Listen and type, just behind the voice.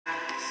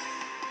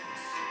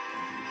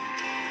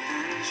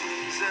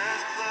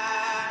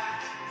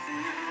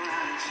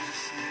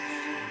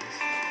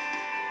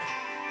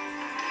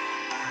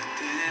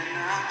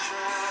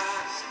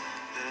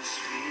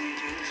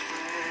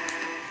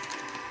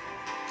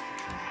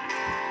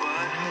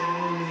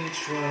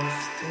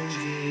Trust in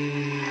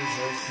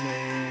Jesus'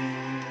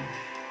 name.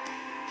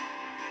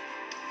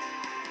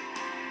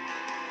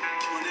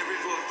 Come on, every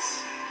voice.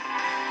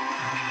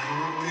 My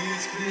hope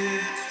is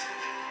built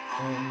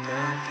on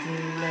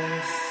nothing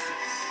less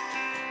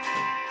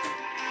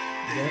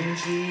than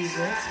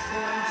Jesus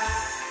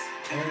Christ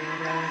and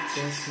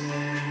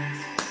righteousness.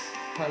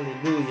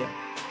 Hallelujah.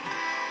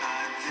 I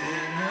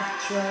dare not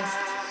trust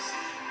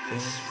the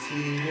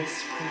sweetest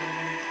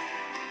prayer.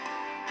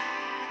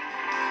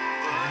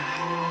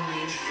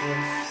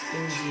 Trust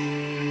in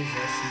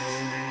Jesus'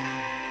 name.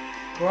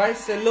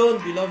 Christ alone,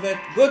 beloved.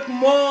 Good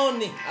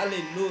morning.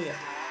 Hallelujah.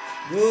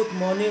 Good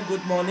morning,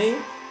 good morning.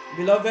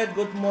 Beloved,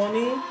 good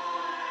morning.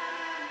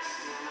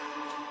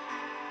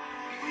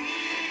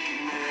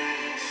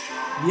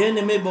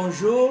 Bien-aimé,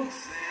 bonjour.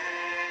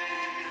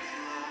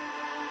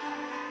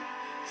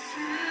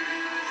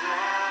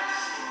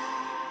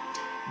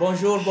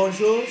 Bonjour,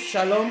 bonjour.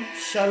 Shalom,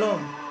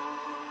 shalom.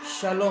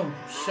 Shalom,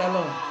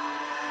 shalom.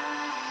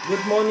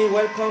 Good morning.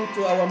 Welcome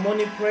to our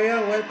morning prayer.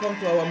 Welcome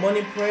to our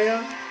morning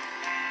prayer.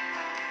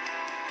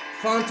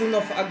 Fountain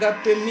of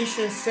Agape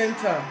Mission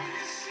Center.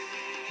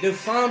 The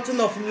fountain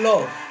of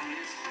love.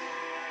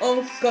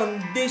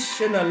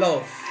 Unconditional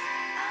love.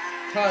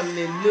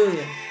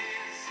 Hallelujah.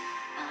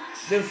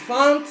 The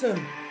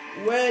fountain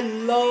where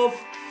love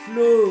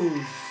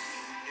flows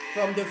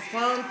from the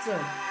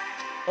fountain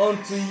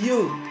unto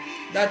you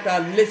that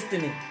are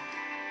listening.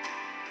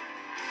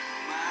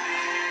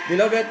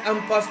 Beloved,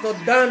 I'm Pastor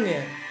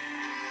Daniel.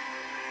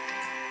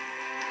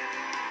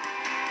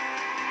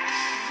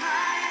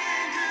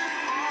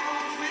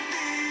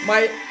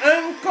 My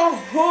anchor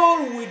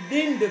hold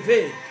within the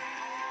veil.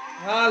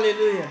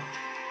 Hallelujah.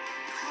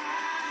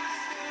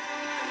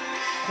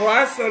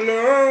 Christ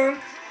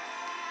alone.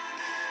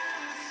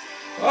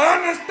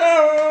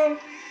 Cornerstone.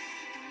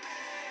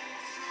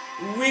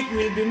 Weak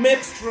will be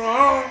made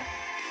strong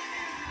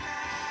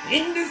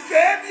in the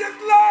Savior's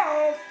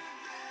love.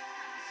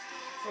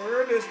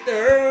 For the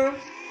stone.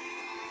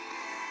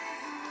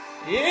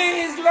 He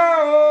is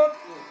Lord,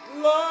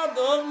 Lord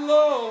of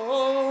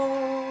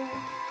Lords.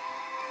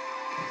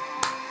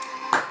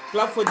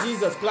 Clap for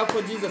Jesus, clap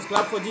for Jesus,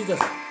 clap for Jesus.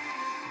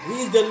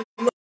 He is the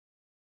Lord.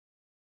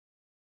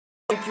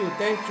 Thank you,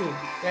 thank you,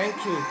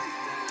 thank you.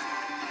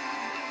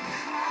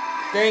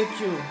 Thank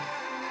you.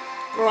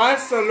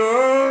 Christ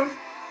alone.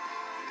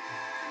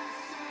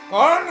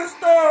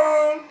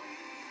 Cornerstone.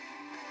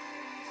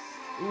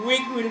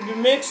 Weak will be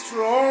made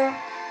strong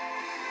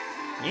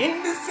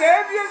in the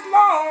Savior's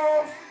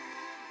love.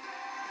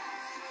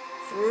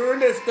 Through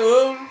the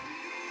stone.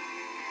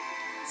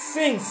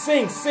 Sing,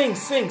 sing, sing,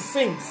 sing,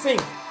 sing, sing.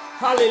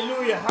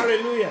 Hallelujah,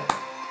 hallelujah.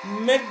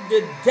 Make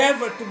the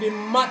devil to be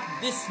mad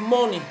this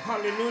morning.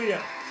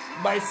 Hallelujah.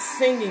 By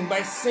singing,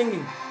 by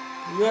singing.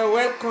 You are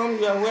welcome,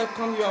 you are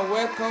welcome, you are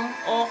welcome.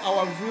 All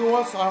our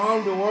viewers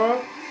around the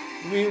world,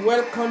 we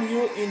welcome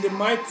you in the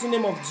mighty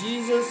name of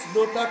Jesus.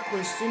 Daughter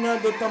Christina,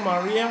 Daughter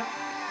Maria,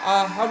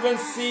 I haven't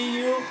seen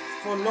you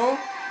for long.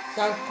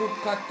 Thank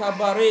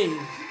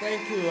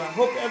you. I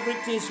hope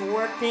everything is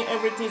working,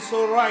 everything is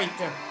all right.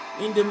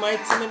 In the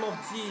mighty name of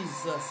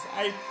Jesus,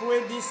 I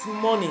pray this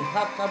morning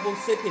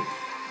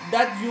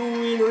that you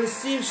will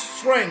receive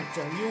strength.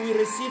 You will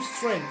receive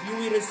strength. You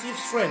will receive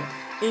strength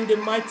in the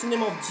mighty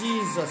name of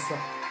Jesus.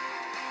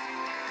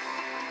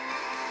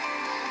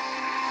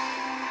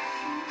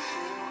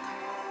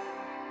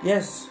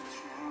 Yes.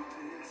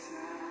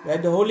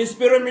 Let the Holy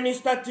Spirit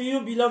minister to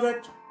you,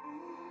 beloved.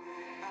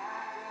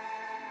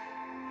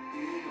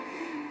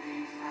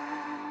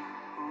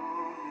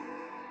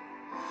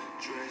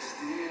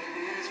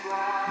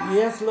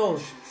 Yes,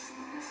 Lord.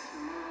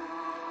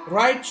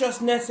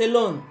 Righteousness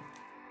alone.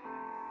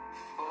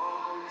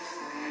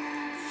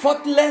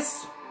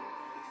 Faultless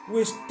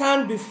will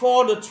stand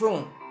before the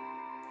throne.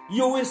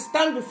 You will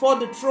stand before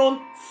the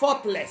throne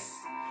faultless.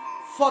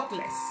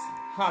 Faultless.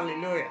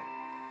 Hallelujah.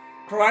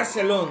 Christ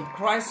alone.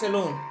 Christ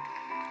alone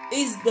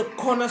is the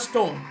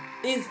cornerstone.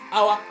 Is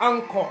our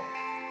anchor.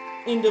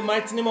 In the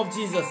mighty name of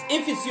Jesus.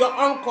 If it's your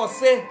anchor,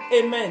 say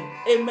amen.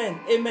 Amen.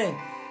 Amen.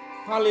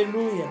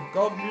 Hallelujah.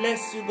 God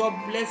bless you. God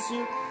bless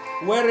you.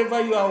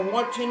 Wherever you are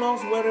watching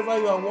us,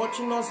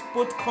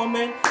 put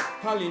comment.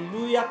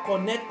 Hallelujah.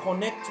 Connect.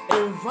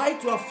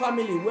 Invite your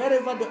family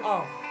wherever they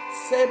are.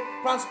 Say,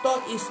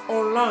 Pastor is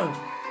online.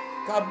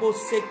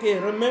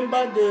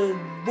 Remember the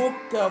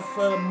book of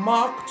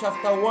Mark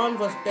chapter 1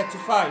 verse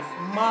 35.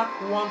 Mark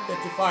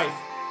 1:35.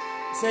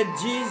 Said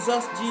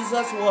Jesus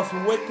was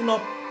waking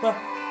up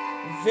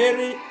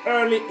very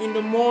early in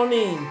the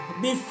morning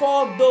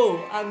before dawn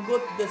and go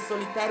to the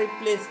solitary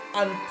place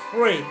and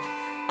pray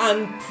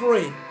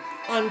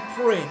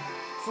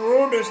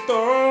through the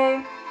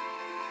storm.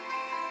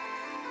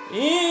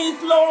 He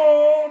is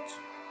Lord,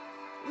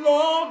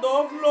 Lord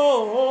of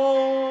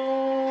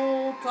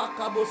Lords.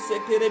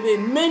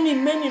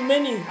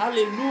 Many,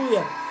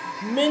 hallelujah.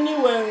 Many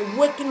were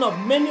waking up,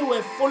 many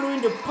were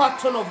following the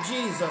pattern of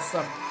Jesus.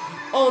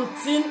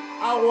 Until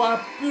our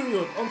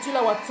period, until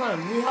our time,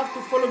 we have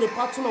to follow the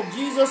pattern of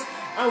Jesus,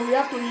 and we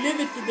have to leave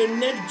it to the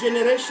next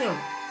generation.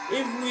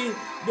 If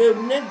the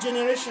next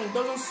generation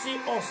doesn't see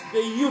us,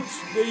 the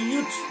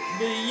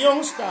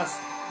youngsters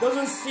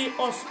doesn't see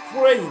us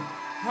praying,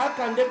 how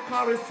can they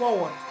carry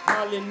forward?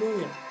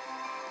 Hallelujah.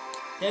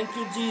 Thank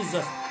you,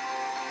 Jesus.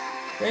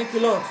 Thank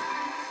you, Lord.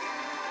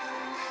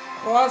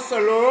 Cross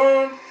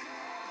alone.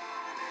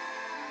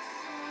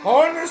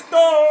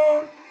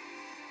 Cornerstone.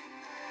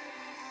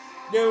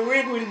 The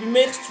weak will be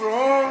made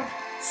strong.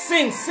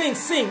 Sing, sing,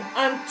 sing,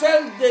 and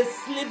tell the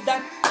sleep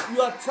that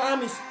your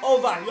time is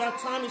over. Your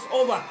time is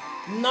over.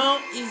 Now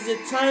is the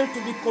time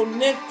to be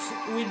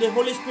connected with the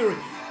Holy Spirit.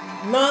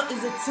 Now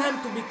is the time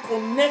to be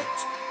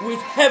connected with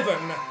heaven.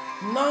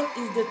 Now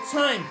is the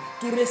time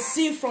to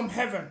receive from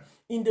heaven.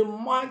 In the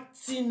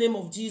mighty name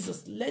of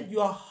Jesus, let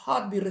your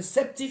heart be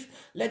receptive.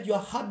 Let your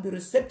heart be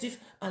receptive,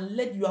 and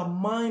let your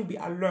mind be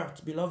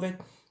alert, beloved.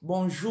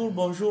 Bonjour,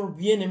 bonjour,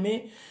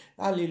 bien-aimé.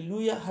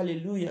 Alléluia,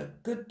 alléluia.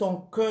 Que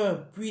ton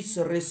cœur puisse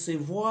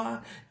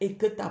recevoir et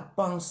que ta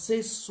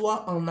pensée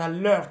soit en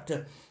alerte.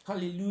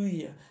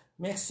 Alléluia.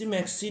 Merci,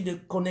 merci de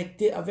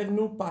connecter avec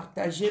nous,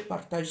 partager,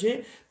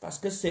 parce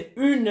que c'est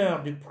une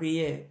heure de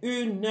prière,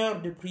 une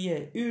heure de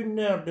prière, une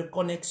heure de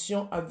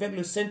connexion avec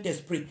le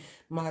Saint-Esprit.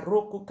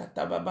 Maroko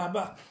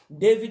katabababa.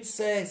 David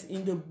says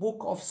in the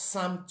book of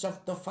Psalm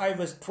chapter 5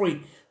 verse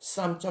 3,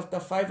 Psalm chapter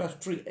 5 verse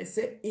 3, it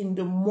says, in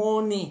the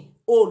morning,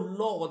 O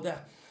Lord,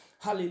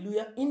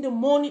 hallelujah, in the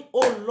morning,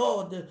 O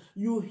Lord,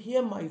 you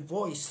hear my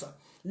voice.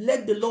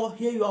 Let the Lord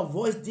hear your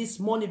voice this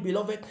morning,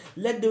 beloved.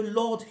 Let the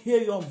Lord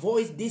hear your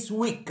voice this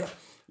week.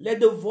 Let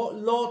the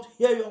Lord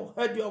hear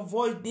your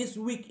voice this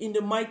week in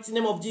the mighty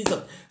name of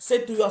Jesus.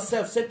 Say to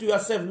yourself,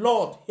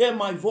 Lord, hear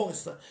my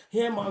voice.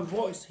 Hear my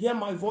voice. Hear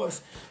my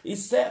voice. He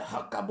said,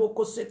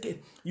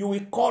 you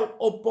will call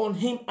upon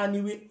him and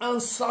he will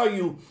answer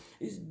you.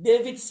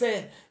 David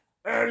said,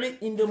 early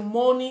in the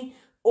morning,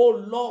 O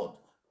Lord,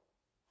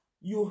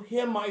 you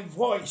hear my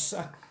voice.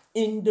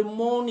 In the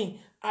morning,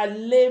 I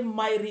lay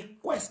my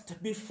request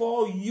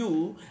before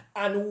you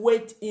and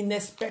wait in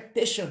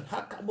expectation.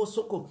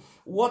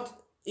 What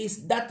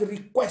is that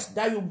request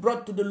that you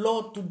brought to the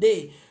Lord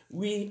today?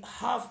 We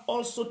have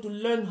also to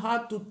learn how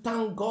to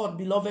thank God,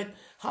 beloved,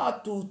 how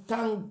to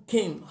thank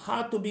him,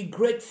 how to be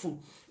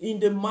grateful in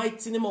the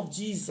mighty name of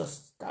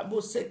Jesus.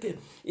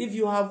 If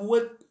you have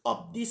woke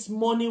up this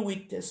morning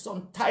with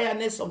some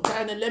tiredness,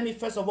 let me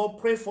first of all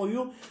pray for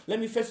you. Let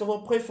me first of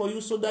all pray for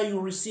you so that you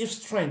receive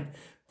strength.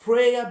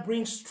 Prayer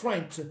brings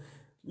strength.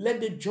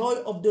 Let the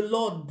joy of the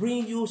Lord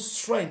bring you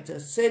strength.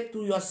 Say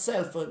to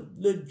yourself,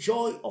 the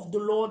joy of the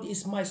Lord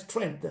is my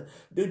strength.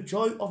 The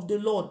joy of the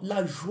Lord,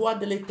 la joie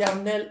de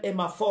l'Éternel est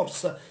ma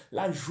force.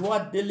 La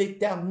joie de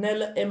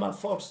l'Éternel est ma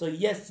force.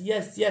 Yes,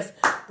 yes, yes.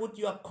 Put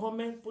your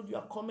comment, put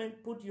your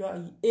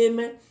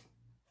amen.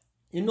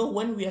 You know,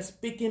 when we are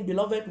speaking,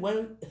 beloved,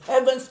 when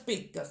heaven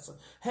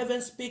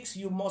speaks,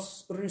 you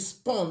must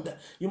respond.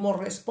 You must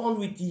respond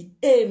with the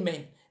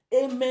amen.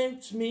 Amen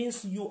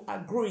means you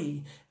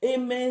agree.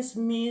 Amen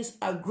means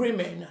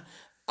agreement.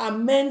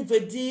 Amen veut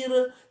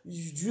dire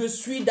je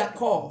suis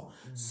d'accord.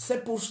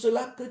 C'est pour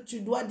cela que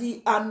tu dois dire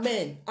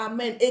amen.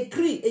 Amen.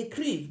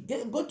 Écris.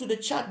 Go to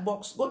the chat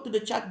box. Go to the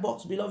chat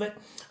box, beloved.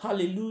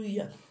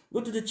 Hallelujah.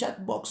 Go to the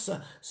chat box.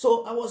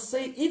 So I was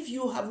saying, if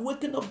you have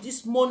woken up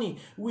this morning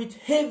with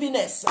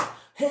heaviness,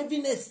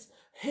 tiredness,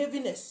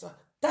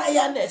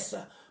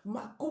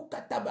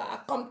 I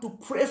come to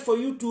pray for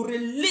you, to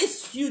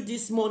release you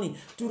this morning,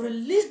 to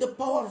release the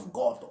power of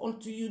God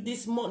unto you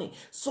this morning.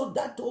 So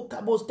that, oh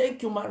Kabos,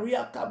 thank you,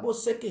 Maria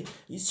Kaboseke.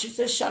 She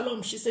says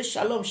shalom. She says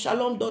shalom.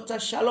 Shalom, daughter,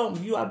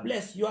 shalom. You are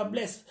blessed. You are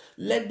blessed.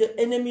 Let the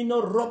enemy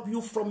not rob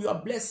you from your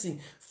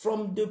blessing,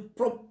 from the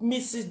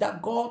promises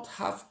that God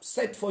have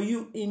set for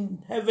you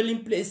in heavenly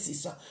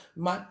places.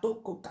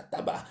 Matoko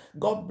Kataba.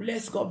 God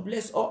bless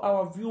all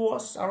our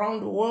viewers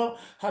around the world.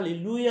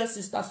 Hallelujah.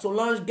 Sister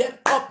Solange,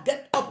 get up.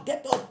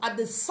 At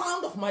the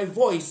sound of my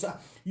voice,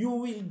 you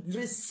will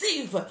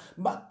receive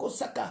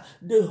Makosaka,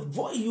 the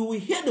voice. You will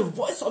hear the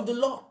voice of the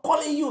Lord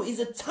calling you. It's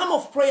a time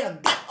of prayer.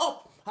 Get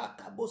up.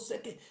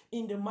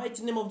 In the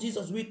mighty name of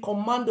Jesus, we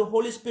command the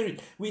Holy Spirit.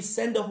 We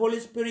send the Holy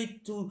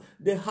Spirit to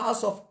the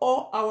house of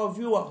all our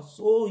viewers.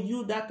 So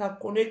you that are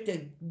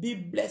connected, be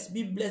blessed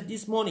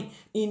this morning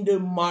in the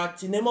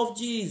mighty name of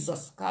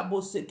Jesus.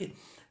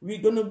 We're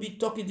going to be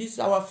talking. This is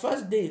our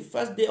first day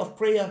of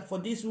prayer for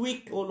this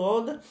week, oh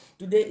Lord.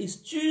 Today is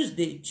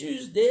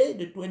Tuesday,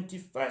 the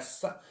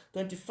 21st,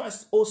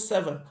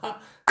 07.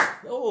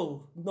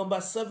 Oh,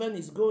 number 7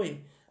 is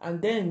going. And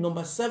then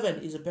number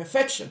 7 is a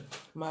perfection.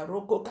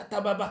 Maroko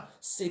katababa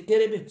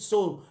sekerebe.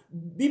 So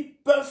be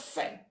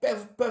perfect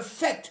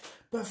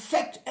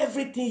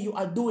everything you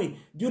are doing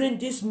during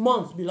this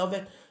month,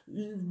 beloved.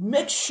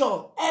 Make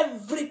sure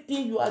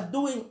everything you are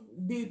doing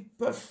be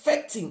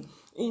perfecting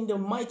in the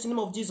mighty name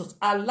of Jesus.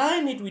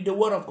 Align it with the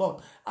word of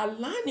God.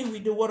 Align it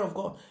with the word of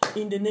God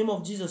in the name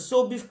of Jesus.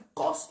 So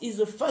because it's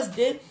the first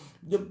day,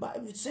 the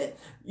Bible said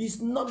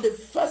it's not the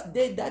first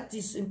day that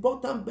is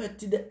important, but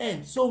to the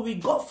end. So we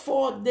got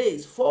 4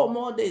 days, 4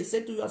 more days.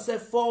 Say to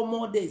yourself, 4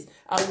 more days.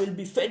 I will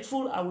be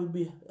faithful. I will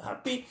be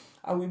happy.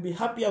 I will be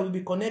happy. I will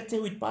be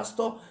connecting with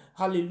Pastor.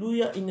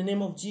 Hallelujah. In the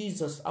name of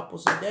Jesus.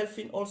 Apostle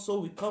Delphine also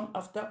will come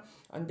after,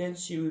 and then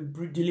she will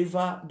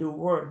deliver the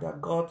word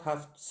that God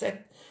has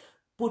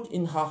put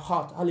in her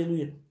heart.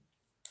 Hallelujah.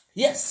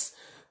 Yes.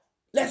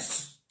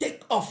 Let's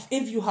take off.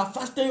 If you have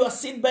fastened your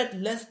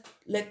seatbelt,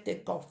 let's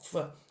take off.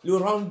 Le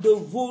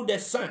rendezvous des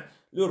saints.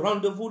 Le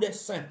rendezvous des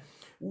saints.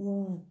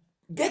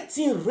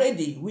 Getting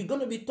ready. We're going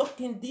to be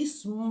talking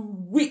this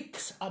week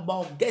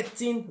about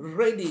getting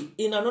ready.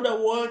 In another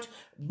word,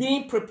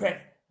 being prepared.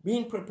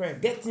 Being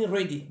prepared, getting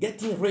ready.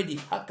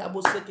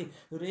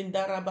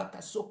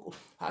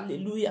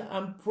 Hallelujah.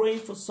 I'm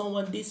praying for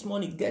someone this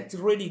morning. Get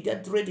ready.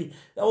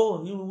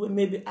 Oh, you will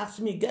maybe ask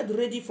me, get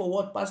ready for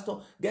what, Pastor?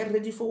 Get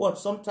ready for what?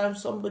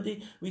 Sometimes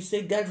somebody will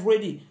say, get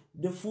ready.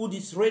 The food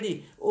is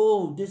ready.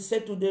 Oh, they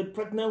said to the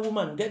pregnant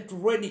woman, get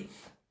ready.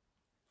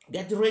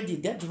 Get ready.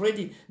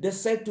 They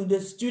said to the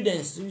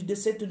students, they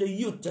said to the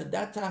youth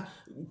that are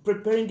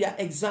preparing their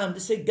exam, they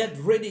say, get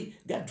ready.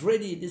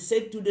 They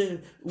said to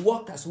the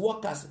workers,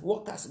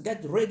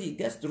 get ready.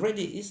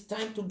 It's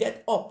time to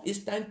get up. It's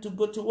time to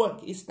go to work.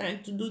 It's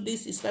time to do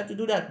this. It's time to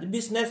do that. The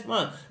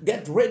businessman,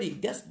 get ready.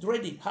 Get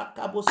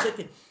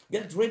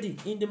ready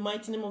in the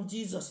mighty name of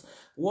Jesus.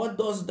 What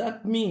does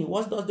that mean?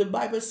 What does the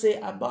Bible say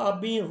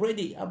about being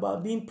ready,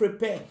 about being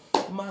prepared?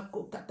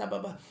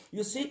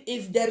 You see,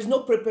 if there is no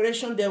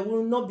preparation, there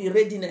will not be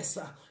readiness.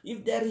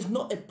 If there is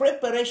not a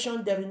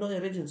preparation, there is not a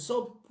readiness.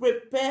 So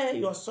prepare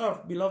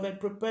yourself, beloved.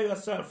 Prepare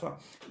yourself.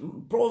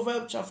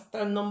 Proverbs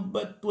chapter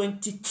number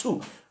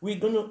 22. We're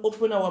going to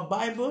open our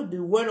Bible,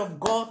 the word of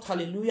God.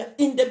 Hallelujah.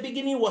 In the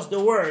beginning was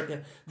the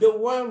word. The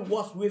word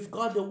was with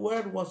God. The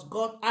word was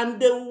God. And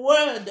the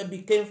word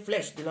became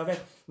flesh, beloved,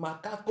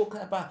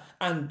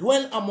 and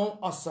dwell among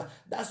us.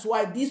 That's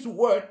why this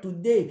word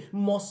today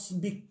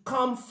must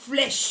become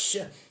flesh.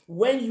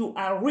 When you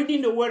are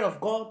reading the word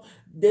of God,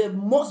 there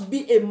must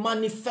be a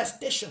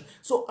manifestation.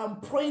 So I'm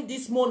praying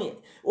this morning,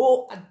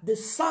 at the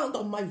sound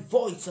of my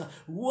voice,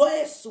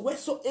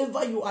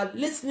 wheresoever you are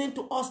listening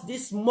to us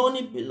this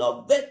morning,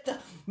 beloved,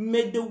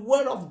 may the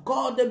word of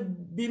God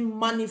be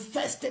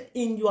manifested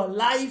in your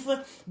life,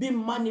 be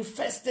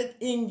manifested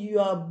in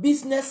your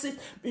businesses,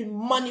 be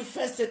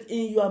manifested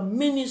in your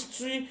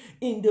ministry,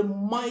 in the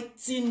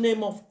mighty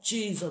name of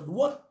Jesus.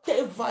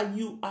 Whatever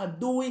you are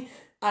doing,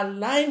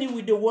 align it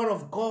with the word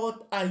of God,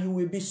 and you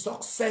will be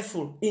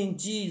successful in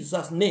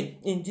Jesus' name.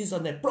 In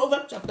Jesus' name.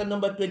 Proverbs chapter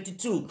number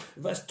 22,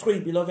 verse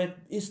 3, beloved,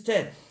 is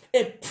said,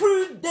 a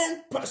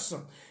prudent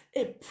person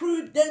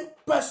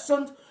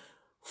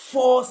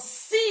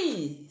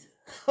foresees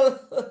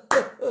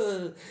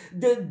the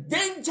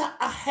danger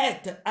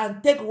ahead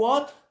and take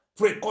what?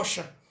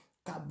 Precaution.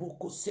 A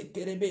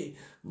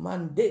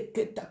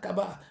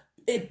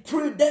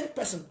prudent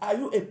person. Are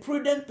you a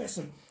prudent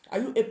person? Are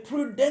you a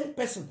prudent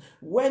person?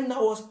 When I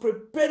was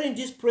preparing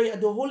this prayer,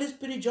 the Holy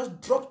Spirit just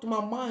dropped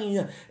my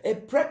mind. A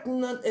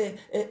pregnant,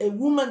 a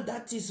woman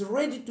that is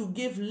ready to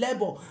give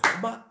labor.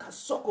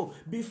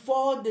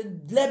 Before the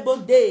labor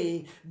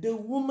day, the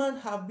woman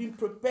have been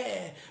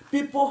prepared.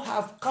 People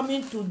have come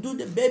in to do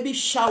the baby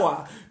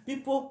shower.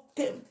 People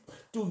came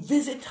to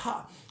visit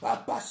her.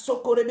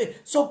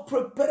 So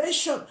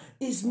preparation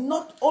is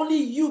not only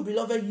you,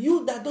 beloved,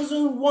 you that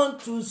doesn't want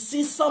to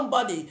see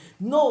somebody.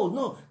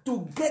 No.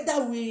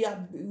 Together we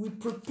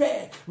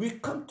prepare. We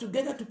come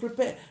together to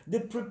prepare.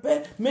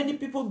 Many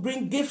people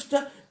bring gifts.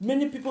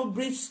 Many people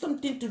bring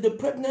something to the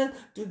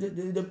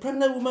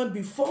pregnant woman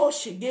before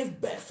she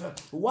gave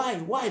birth.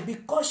 Why?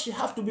 Because she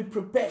have to be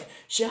prepared.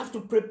 She have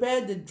to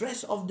prepare the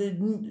dress of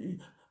the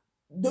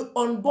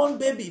unborn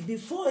baby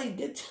before he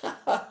gets.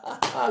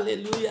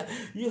 Hallelujah.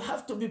 You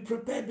have to be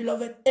prepared,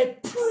 beloved. A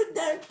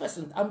prudent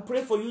person. I'm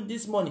praying for you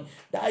this morning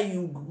that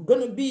you're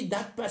going to be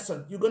that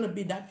person. You're going to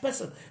be that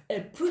person.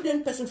 A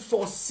prudent person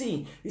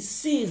foreseeing. He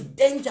sees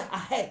danger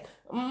ahead.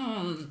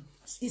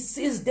 He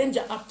sees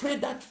danger. I pray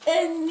that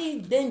any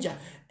danger,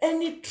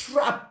 any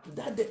trap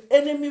that the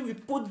enemy will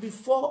put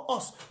before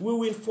us, we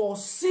will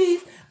foresee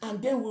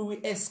and then we will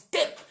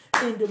escape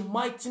in the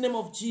mighty name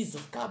of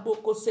Jesus.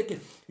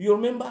 You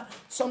remember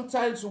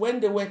sometimes when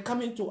they were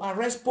coming to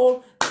arrest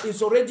Paul,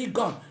 it's already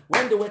gone.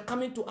 When they were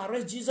coming to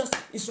arrest Jesus,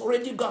 it's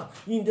already gone.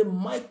 In the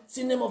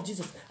mighty name of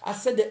Jesus. I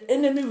said the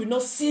enemy will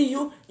not see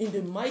you. In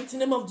the mighty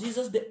name of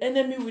Jesus, the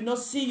enemy will not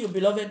see you,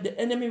 beloved. The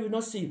enemy will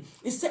not see you.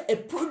 It said a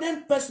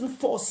prudent person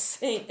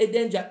foreseeing a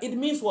danger. It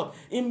means what?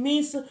 It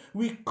means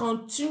we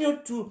continue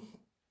to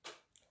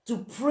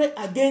pray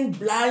against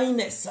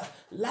blindness.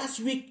 Last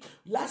week,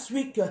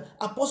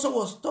 Apostle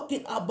was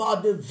talking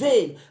about the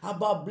veil,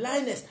 about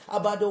blindness,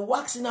 about the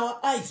wax in our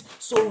eyes.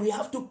 So we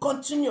have to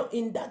continue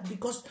in that,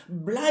 because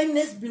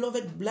blindness,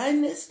 beloved,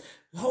 blindness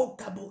Oh,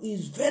 Kabo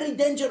is very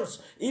dangerous.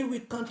 If we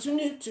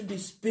continue to be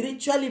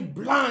spiritually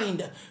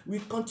blind, we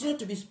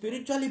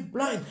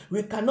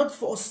cannot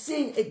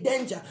foresee a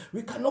danger.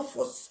 We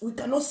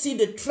cannot see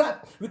the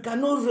trap. We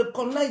cannot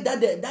recognize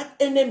that that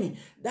enemy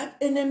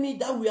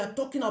that we are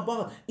talking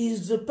about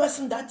is the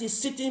person that is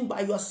sitting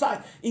by your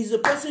side, is the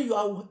person you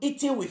are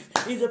eating with,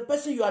 is the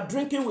person you are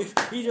drinking with,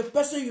 is the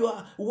person you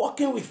are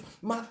walking with.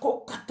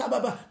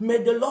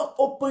 May the Lord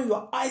open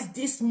your eyes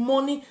this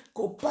morning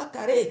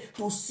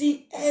to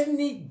see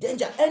any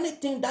danger,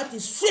 anything that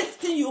is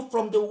shifting you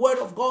from the word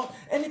of God,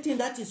 anything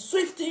that is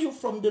shifting you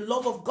from the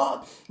love of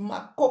God.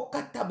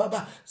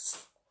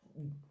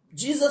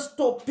 Jesus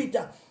told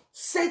Peter,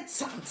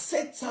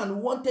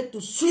 Satan wanted to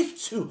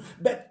swift you,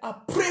 but I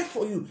pray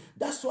for you.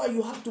 That's why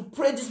you have to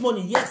pray this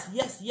morning. Yes.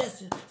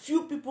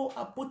 Few people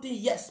are putting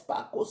yes.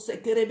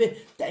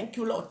 Thank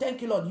you, Lord.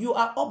 Thank you, Lord. You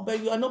are up,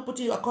 but you are not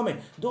putting your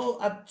comment. Though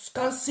I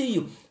can't see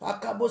you.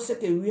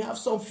 We have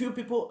some few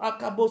people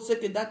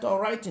that are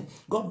writing.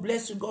 God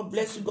bless you. God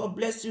bless you. God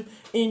bless you.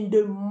 In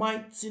the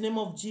mighty name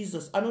of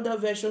Jesus. Another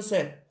version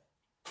said,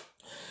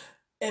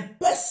 a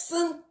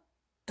person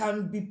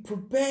can be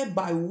prepared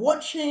by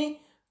watching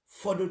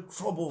for the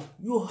trouble.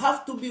 You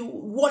have to be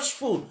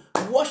watchful,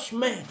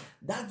 watchman.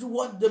 That's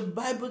what the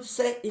Bible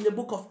said in the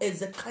book of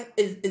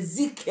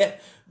Ezekiel.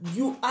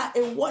 You are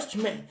a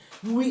watchman.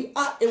 We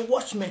are a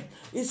watchman.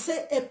 It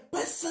said a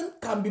person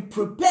can be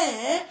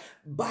prepared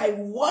by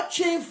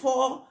watching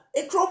for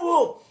a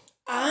trouble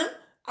and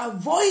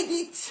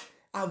avoiding it.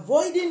 I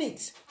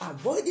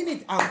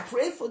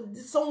pray for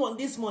someone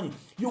this morning.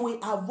 You will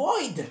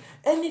avoid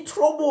any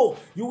trouble.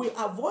 You will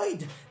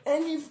avoid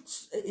any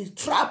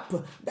trap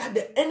that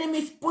the enemy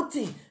is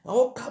putting.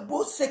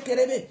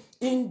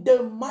 In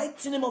the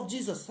mighty name of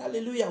Jesus.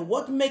 Hallelujah.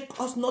 What makes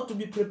us not to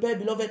be prepared,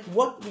 beloved?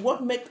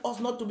 What makes us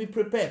not to be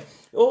prepared?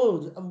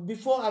 Oh,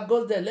 before I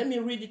go there, let me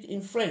read it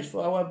in French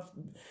for our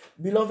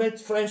beloved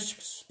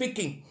French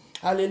speaking.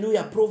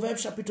 Alléluia. Proverbe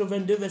chapitre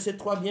 22, verset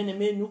 3,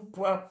 bien-aimé, nous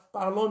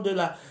parlons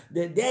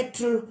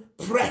d'être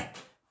prêt.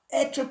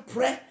 Être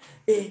prêt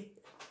et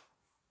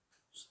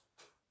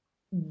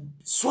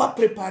sois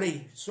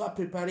préparé.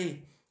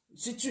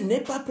 Si tu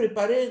n'es pas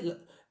préparé,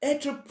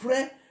 être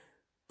prêt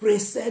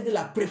précède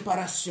la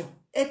préparation.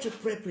 Être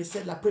prêt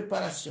précède la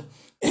préparation.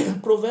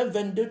 Proverbe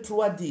 22,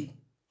 3 dit,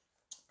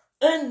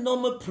 un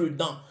homme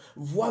prudent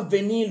voit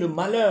venir le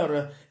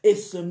malheur et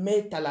se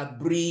met à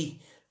l'abri.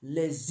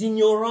 Les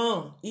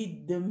ignorants,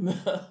 ils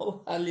demeurent,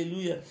 oh,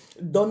 alléluia,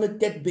 donnent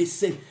tête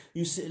baissée.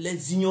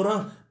 Les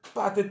ignorants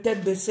partent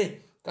tête baissée.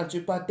 Quand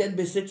tu pars tête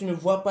baissée, tu ne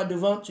vois pas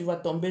devant, tu vas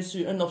tomber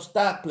sur un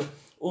obstacle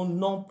au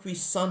nom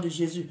puissant de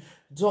Jésus.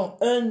 Donc,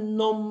 un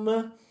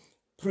homme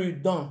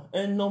prudent.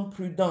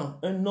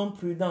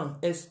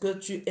 Est-ce que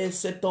tu es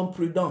cet homme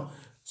prudent?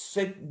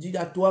 Dis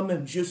à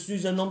toi-même, je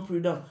suis un homme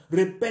prudent.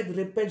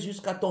 Répète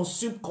jusqu'à ton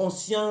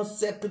subconscient,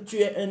 c'est que tu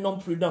es un homme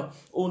prudent.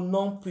 Au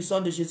nom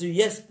puissant de Jésus.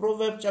 Yes,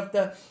 Proverbs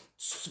chapter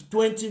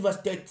 20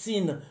 verse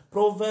 13.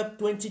 Proverbs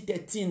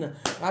 20:13.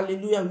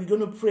 Hallelujah. We're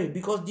going to pray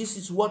because this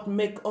is what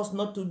makes us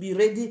not to be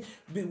ready.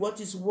 What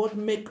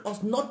makes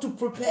us not to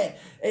prepare.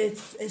 A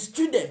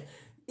student,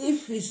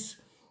 if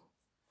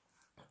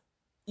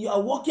you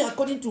are working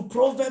according to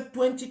Proverbs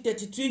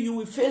 20:33, you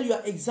will fail your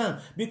exam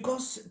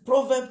because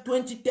Proverbs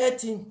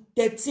 20:13,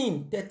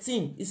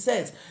 it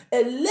says,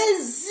 a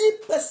lazy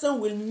person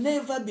will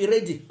never be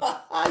ready.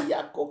 A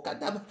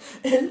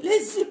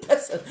lazy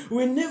person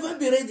will never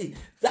be ready.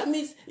 That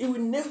means he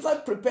will never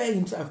prepare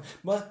himself.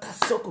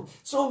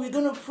 So we're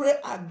going to pray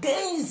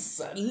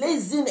against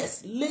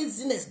laziness.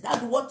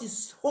 That's what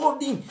is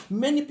holding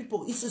many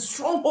people. It's a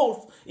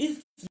stronghold.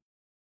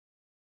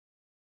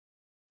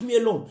 Me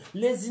alone.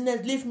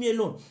 Laziness, leave me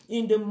alone.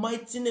 In the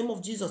mighty name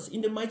of Jesus.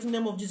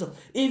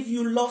 If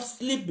you love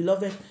sleep,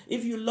 beloved,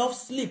 if you love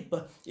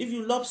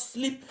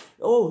sleep,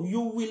 oh, you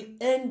will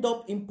end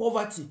up in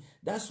poverty.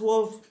 That's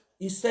what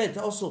he said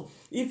also.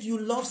 If you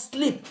love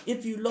sleep,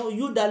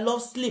 you that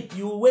love sleep,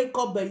 you wake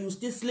up but you're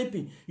still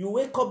sleeping. You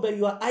wake up but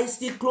your eyes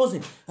still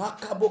closing.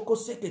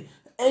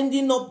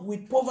 Ending up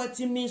with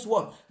poverty means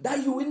what?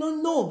 That you will not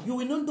know. You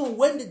will not know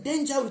when the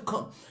danger will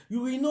come. You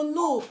will not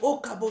know,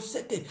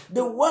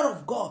 the word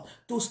of God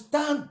to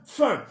stand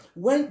firm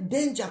when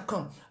danger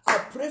comes. I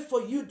pray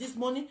for you this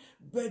morning.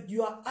 May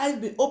your eyes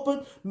be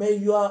open. May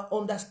your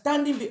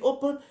understanding be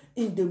open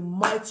in the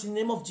mighty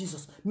name of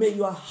Jesus. May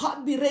your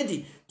heart be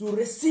ready to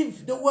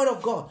receive the word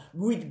of God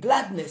with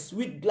gladness.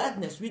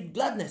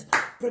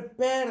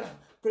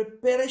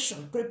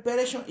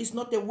 Preparation is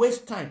not a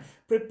waste time.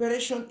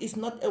 Preparation is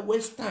not a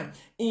waste time.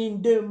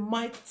 In the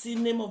mighty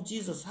name of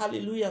Jesus.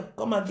 Hallelujah.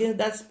 Come against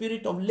that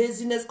spirit of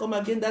laziness.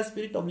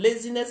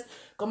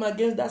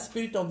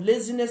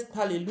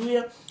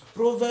 Hallelujah.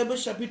 Proverbe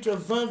chapitre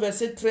 20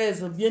 verset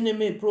 13.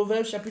 Bien-aimé,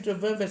 Proverbe chapitre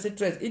 20 verset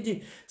 13. Il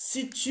dit,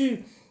 si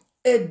tu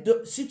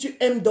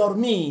aimes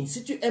dormir,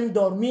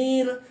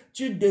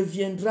 tu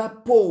deviendras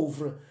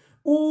pauvre.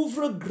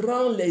 Ouvre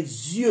grand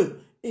les yeux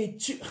et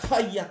tu...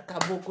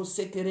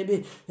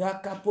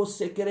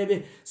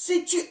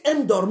 Si tu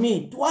aimes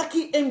dormir, toi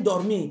qui aimes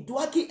dormir,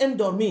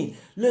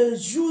 le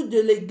jour de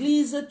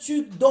l'église,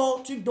 tu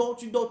dors, tu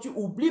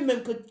oublies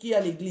même que tu es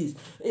à l'église.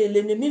 Et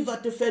l'ennemi va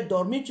te faire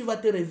dormir, tu vas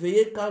te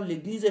réveiller quand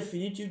l'église est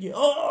finie, tu dis,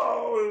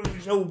 oh,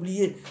 j'ai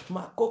oublié.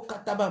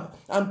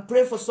 I'm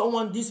praying for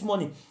someone this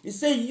morning. He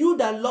said, you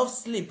that love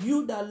sleep,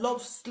 you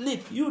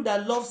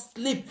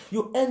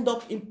end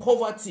up in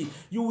poverty.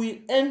 You will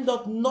end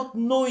up not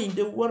knowing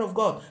the word of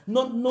God,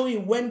 not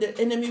knowing when the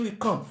enemy will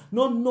come,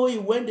 not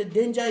knowing when the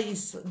danger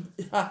is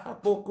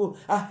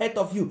ahead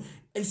of you.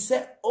 He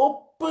said,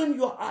 open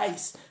your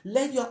eyes.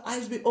 Let your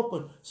eyes be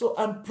open. So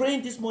I'm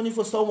praying this morning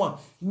for someone.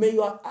 May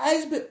your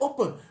eyes be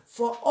open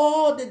for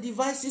all the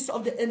devices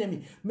of the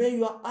enemy. May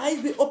your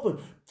eyes be open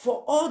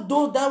for all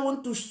those that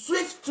want to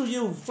switch to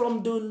you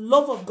from the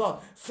love of God,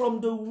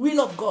 from the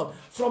will of God,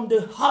 from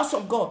the house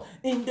of God,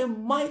 in the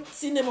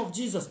mighty name of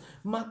Jesus.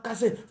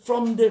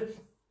 From the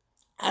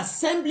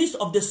assemblies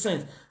of the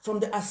saints,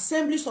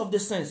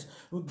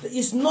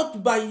 it's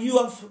not by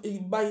you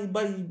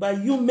by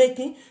you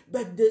making,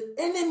 but the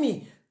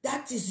enemy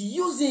that is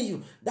using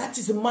you, that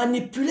is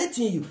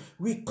manipulating you.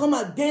 We come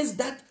against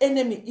that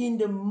enemy in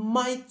the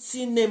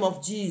mighty name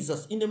of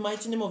Jesus. In the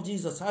mighty name of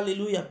Jesus.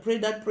 Hallelujah. Pray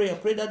that prayer.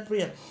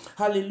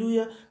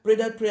 Hallelujah. Pray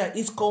that prayer.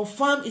 It's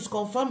confirmed. It's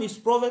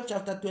Proverbs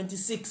chapter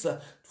 26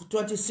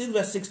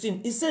 verse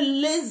 16. It says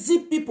lazy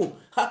people.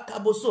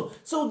 So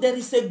there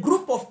is a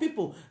group of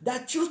people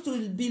that choose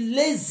to be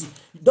lazy.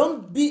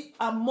 Don't be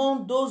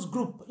among those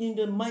group in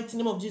the mighty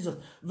name of Jesus.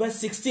 Verse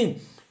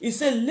 16. It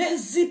says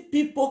lazy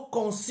people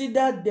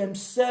consider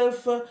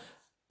themselves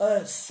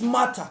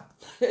smarter.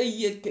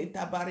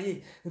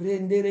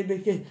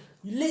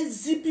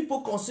 Lazy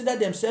people consider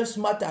themselves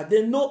smarter.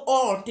 They know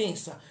all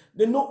things.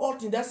 They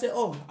say,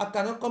 oh, I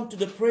cannot come to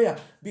the prayer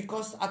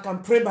because I can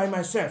pray by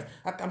myself.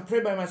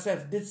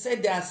 They say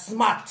they are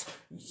smart.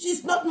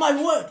 It's not my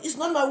word.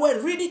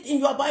 Read it in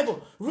your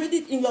Bible.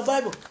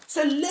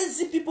 So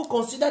lazy people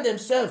consider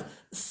themselves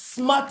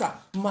smarter.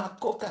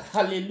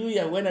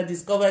 Hallelujah. When I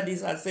discovered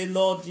this, I say,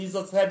 Lord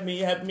Jesus, help me.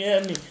 Help me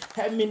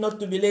not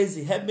to be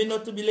lazy.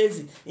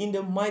 In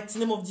the mighty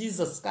name of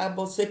Jesus. I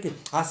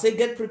say,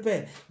 get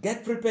prepared.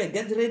 Get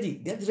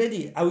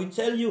ready. I will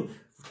tell you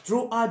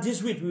throughout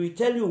this week, we will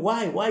tell you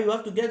why you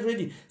have to get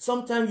ready.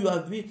 Sometimes you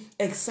have been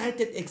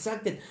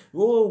excited.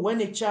 Oh, when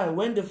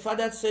the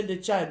father said the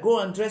child,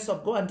 go and dress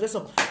up.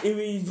 He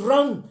will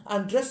run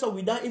and dress up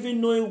without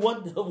even knowing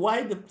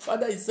why the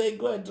father is saying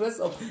go and dress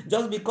up.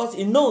 Just because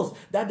he knows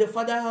that the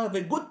father have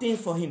a good thing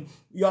for him.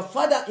 Your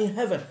Father in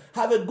heaven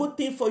have a good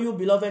thing for you,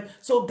 beloved.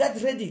 So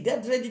get ready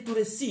to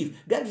receive.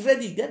 Get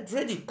ready.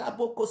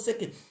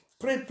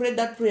 Pray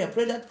that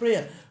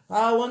prayer.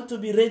 I want to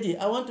be ready.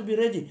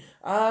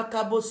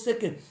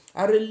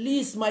 I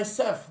release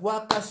myself.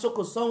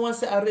 Someone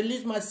say, I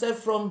release myself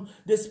from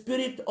the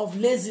spirit of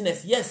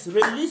laziness. Yes,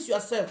 release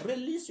yourself.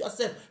 Lose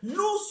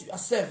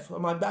yourself.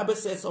 My Bible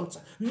says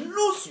something.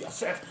 Lose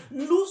yourself.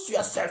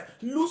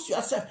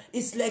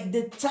 It's like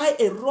they tie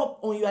a rope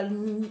on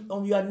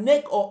your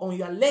neck or on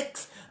your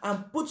legs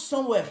and put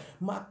somewhere.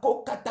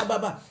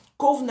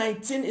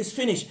 COVID-19 is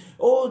finished.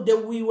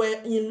 We were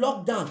in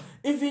lockdown.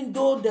 Even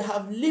though they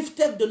have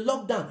lifted the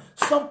lockdown,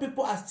 some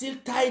people are still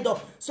tied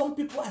up. Some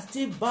people are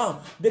still bound.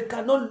 They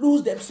cannot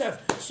lose themselves.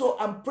 So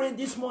I'm praying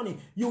this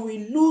morning, you will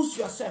lose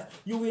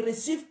yourself. You will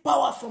receive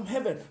power from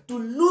heaven to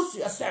lose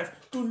yourself.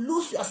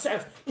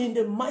 In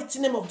the mighty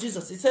name of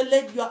Jesus. He said,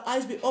 let your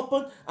eyes be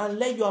open and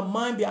let your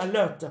mind be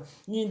alert.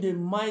 In the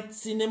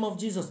mighty name of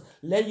Jesus.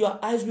 Let your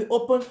eyes be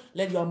open,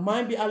 let your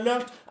mind be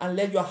alert, and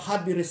let your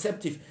heart be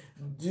receptive.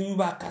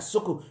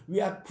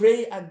 We are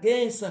praying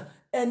against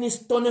any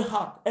stony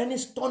heart that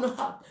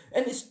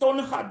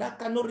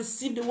cannot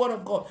receive the word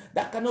of God,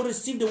 that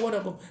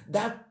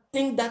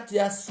think that they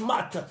are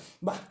smart.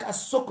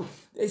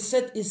 They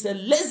said it's a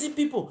lazy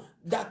people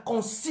that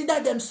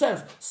consider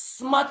themselves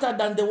smarter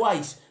than the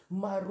wise.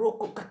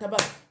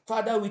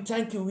 Father, we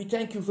thank you.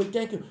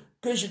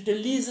 Que je te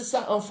lise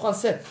ça en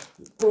français.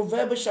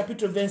 Proverbe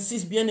chapitre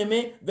 26,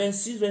 bien-aimé,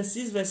 26,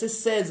 verset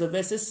 16.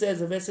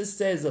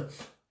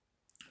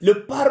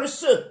 Le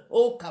paresseux,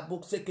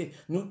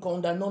 nous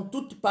condamnons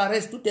toute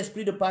paresse, tout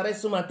esprit de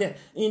paresse ce matin,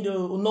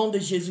 au nom de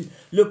Jésus.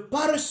 Le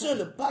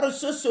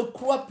paresseux se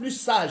croit plus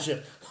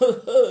sage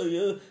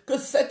que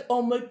cet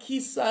homme qui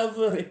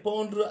savent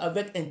répondre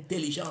avec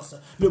intelligence.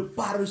 Le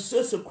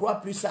paresseux se croit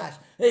plus sage.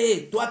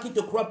 Hey, toi qui te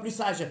crois plus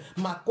sage,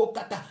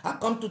 Makokata, I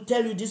come to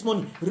tell you this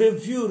morning,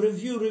 review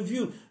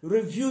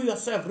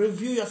yourself,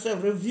 review your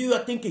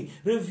thinking,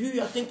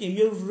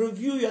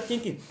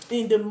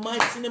 in the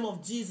mighty name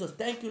of Jesus.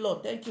 Thank you,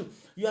 Lord, thank you.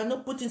 You are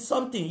not putting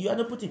something, you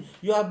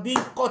are being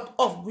cut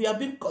off. You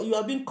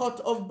are being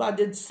cut off by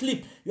the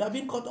sleep.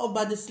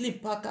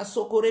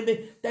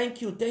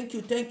 Thank you.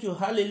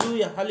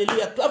 Hallelujah.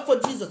 Clap for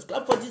Jesus.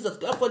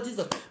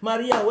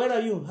 Maria, where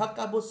are you?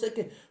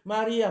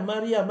 Maria,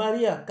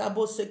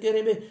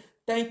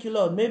 thank you,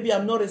 Lord. Maybe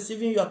I'm not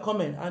receiving your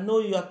comment. I know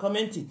you are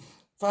commenting.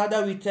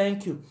 Father, we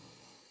thank you.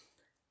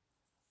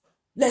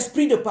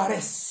 L'esprit de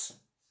paresse.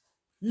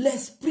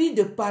 L'esprit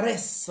de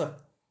paresse.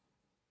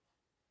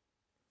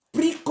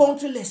 Prie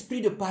contre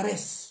l'esprit de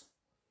paresse.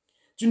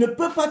 Tu ne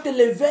peux pas te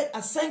lever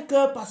à 5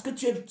 heures parce que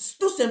tu es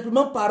tout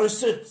simplement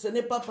paresseux. Ce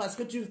n'est pas parce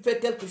que tu fais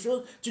quelque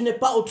chose, tu n'es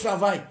pas au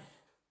travail.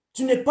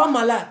 Tu n'es pas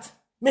malade.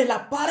 Mais la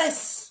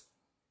paresse,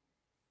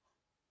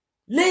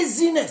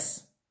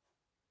 laziness.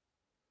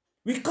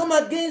 We come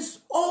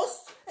against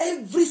us,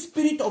 every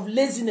spirit of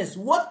laziness.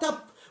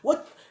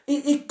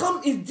 It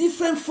comes in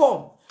different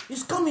form.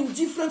 It's come in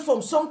different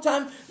form.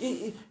 Sometimes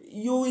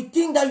you will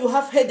think that you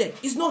have headache.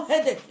 It's not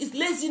headache. It's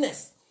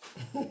laziness.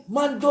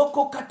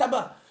 Mandoko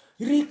kataba.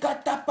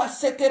 Rikatapa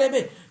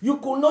sekerebe. You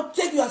could not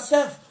take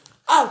yourself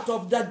out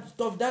of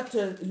that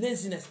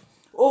laziness.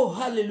 Oh,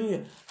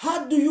 hallelujah.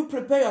 How do you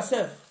prepare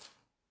yourself?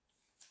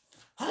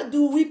 How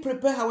do we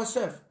prepare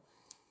ourselves?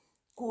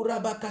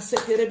 Kurabaka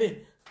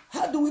sekerebe.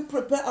 How do we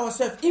prepare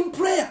ourselves? In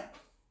prayer.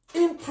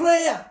 In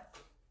prayer.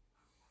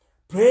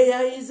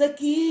 Prayer is the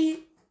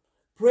key.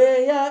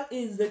 Prayer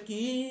is the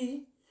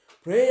key.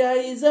 Prayer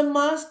is a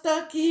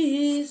master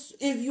key.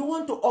 If you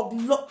want to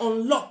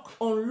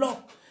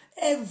unlock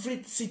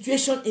every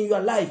situation in your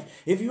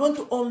life, if you want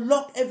to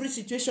unlock every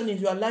situation in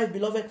your life,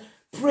 beloved,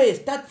 pray.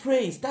 Start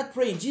praying. Start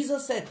praying.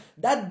 Jesus said,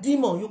 that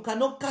demon, you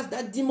cannot cast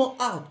that demon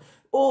out.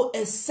 Oh,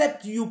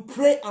 except you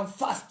pray and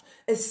fast.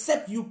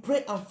 Except you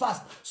pray and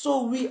fast.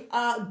 So we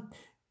are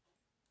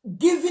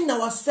giving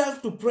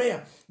ourselves to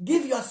prayer.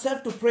 Give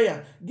yourself to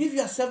prayer. Give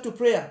yourself to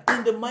prayer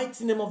in the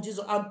mighty name of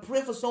Jesus. And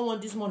pray for someone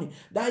this morning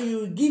that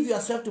you give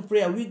yourself to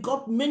prayer. We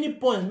got many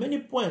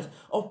points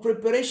of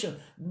preparation,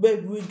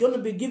 but we're going to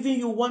be giving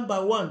you one by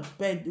one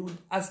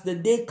as the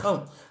day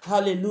comes.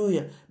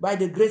 Hallelujah. By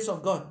the grace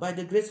of God. By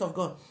the grace of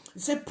God. He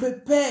said,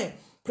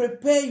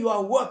 prepare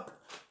your work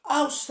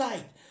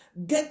outside.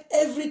 Get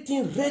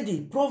everything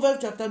ready. Proverbs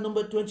chapter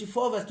number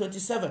 24 verse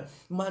 27.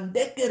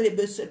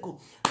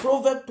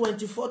 Proverbs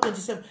 24,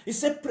 27. It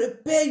said,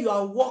 prepare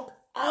your work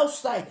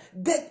outside.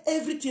 Get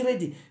everything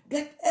ready.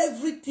 Get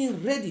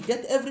everything ready.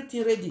 Get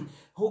everything ready.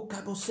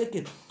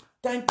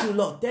 Thank you,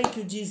 Lord. Thank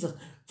you, Jesus.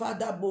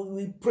 Father,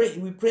 we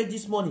pray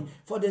this morning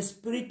for the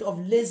spirit of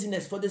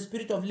laziness, for the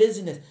spirit of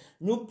laziness.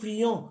 Nous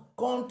prions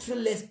contre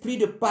l'esprit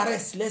de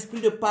paresse,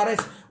 l'esprit de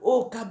paresse.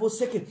 Oh,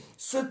 Kaboseke,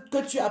 ce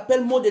que tu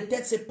appelles mot de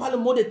tête, c'est pas le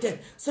mot de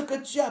tête. Ce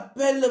que tu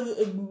appelles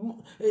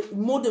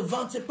mot de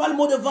ventre, c'est pas le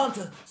mot de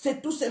ventre.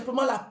 C'est tout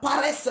simplement la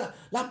paresse,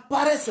 la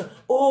paresse.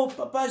 Oh,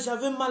 papa,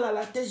 j'avais mal à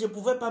la tête, je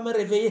pouvais pas me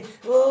réveiller.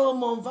 Oh,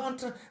 mon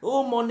ventre,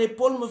 oh, mon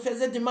épaule me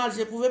faisait du mal,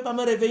 je pouvais pas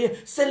me réveiller.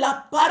 C'est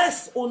la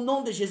paresse au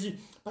nom de Jésus.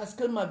 Parce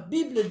que ma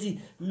Bible dit,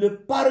 le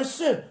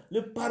paresseux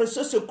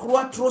se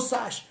croit trop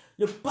sage.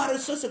 Le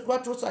paresseux se croit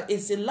trop sage. Et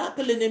c'est là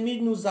que l'ennemi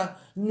nous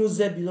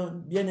est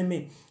bien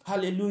aimé.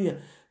 Hallelujah.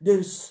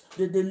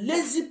 The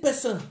lazy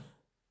person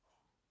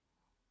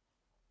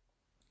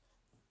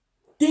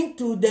think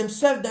to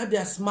themselves that they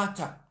are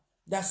smarter.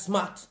 They're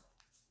smart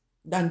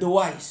than the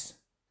wise.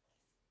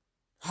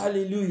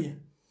 Hallelujah.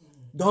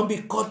 Don't be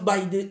caught by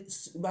the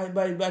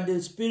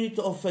spirit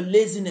of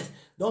laziness.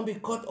 Don't be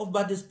caught up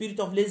by the spirit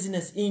of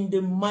laziness in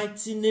the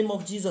mighty name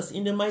of Jesus.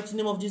 In the mighty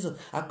name of Jesus.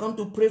 I come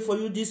to pray for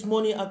you this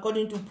morning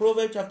according to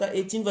Proverbs chapter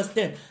 18 verse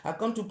 10. I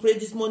come to pray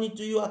this morning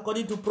to you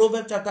according to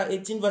Proverbs chapter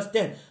 18 verse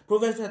 10.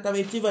 Proverbs chapter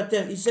 18 verse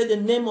 10. It said the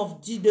name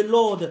of the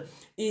Lord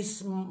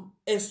is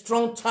a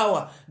strong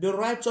tower. The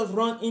righteous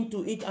run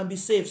into it and be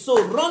saved.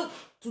 So run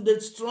to the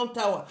strong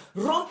tower.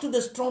 Run to the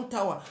strong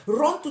tower.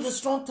 Run to the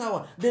strong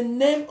tower. The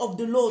name of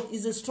the Lord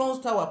is a strong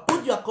tower.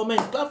 Put your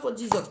comment. Clap for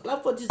Jesus.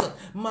 Clap for Jesus.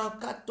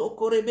 Makato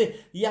korebe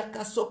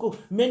yakasoko.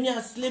 Many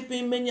are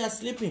sleeping. Many are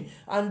sleeping.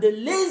 And the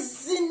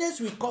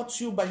laziness will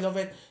cut you,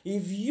 beloved.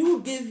 If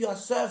you give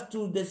yourself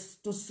to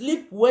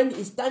sleep when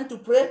it's time to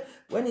pray,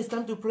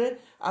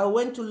 I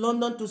went to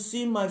London to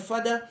see my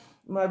father,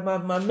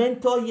 my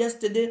mentor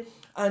yesterday,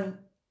 and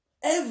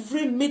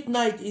every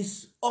midnight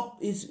is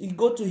up, he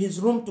go to his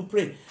room to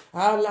pray.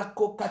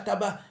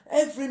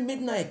 Every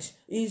midnight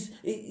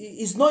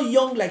is not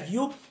young like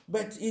you,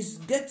 but he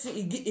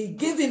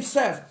give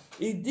himself.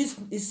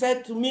 He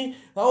said to me,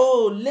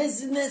 oh,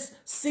 laziness,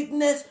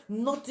 sickness,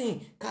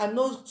 nothing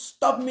cannot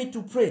stop me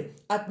to pray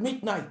at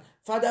midnight.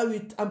 Father,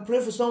 I'm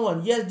praying for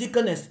someone. Yes,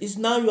 deaconess, it's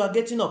now you are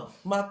getting up.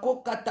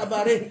 Mako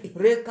katabare,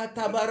 re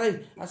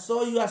katabare. I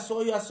saw you,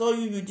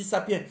 you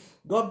disappear.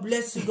 God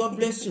bless you, God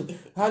bless you.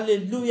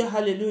 Hallelujah,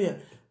 hallelujah.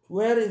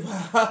 Where is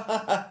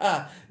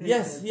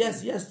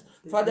yes.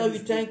 Father, we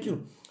thank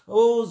you.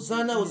 Oh,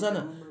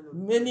 Hosanna.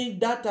 Many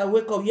that I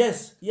wake up.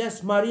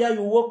 Yes, Maria,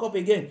 you woke up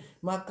again.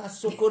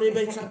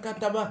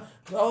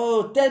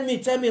 Oh, tell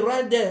me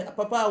right there,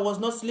 Papa, I was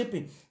not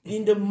sleeping.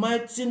 In the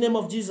mighty name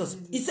of Jesus.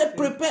 He said,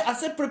 prepare. I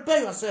said,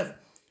 prepare yourself.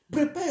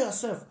 Prepare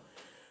yourself.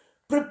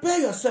 Prepare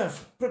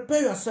yourself.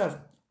 Prepare yourself.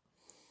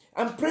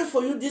 And pray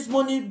for you this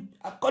morning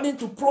according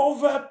to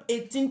Proverbs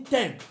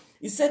 18:10.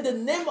 He said, the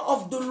name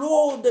of the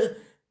Lord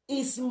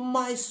is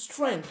my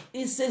strength.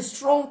 It's a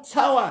strong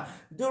tower.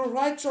 The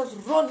righteous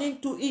run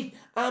into it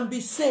and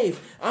be saved.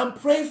 I'm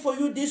praying for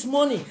you this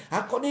morning.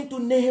 According to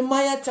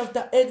Nehemiah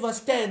chapter 8 verse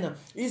 10,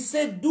 it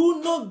said,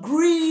 do not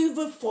grieve,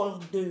 for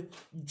the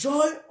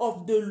joy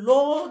of the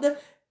Lord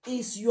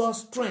is your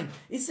strength.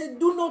 He said,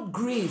 do not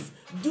grieve,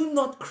 do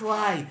not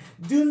cry,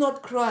 do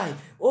not cry.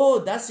 Oh,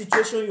 that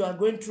situation you are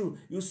going through,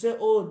 you say,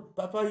 oh,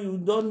 Papa, you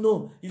don't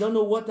know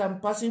what I'm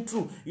passing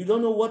through, you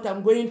don't know what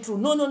I'm going through.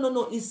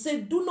 No. He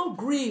said, do not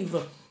grieve,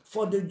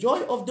 for the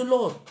joy of the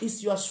Lord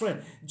is your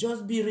strength.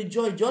 Just be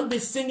rejoiced, just be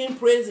singing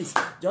praises,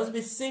 just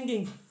be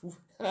singing.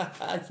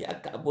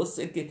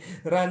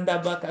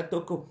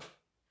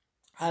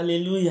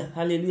 Hallelujah,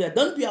 hallelujah.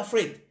 Don't be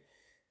afraid,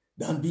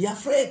 don't be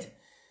afraid.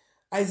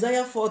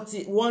 Isaiah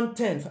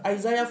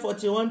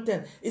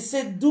 41:10. It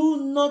said,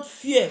 do not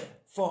fear,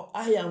 for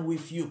I am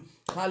with you.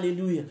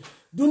 Hallelujah.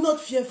 Do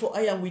not fear, for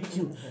I am with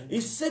you.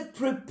 It said,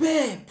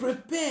 prepare.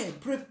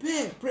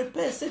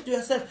 Say to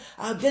yourself,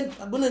 I'm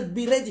going to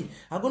be ready.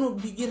 I'm going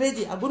to be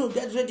ready. I'm going to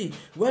get ready.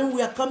 When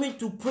we are coming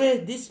to pray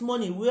this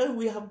morning,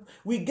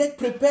 we get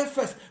prepared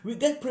first.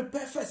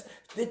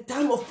 The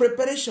time of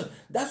preparation.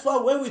 That's why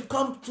when we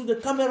come to the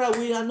camera,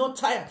 we are not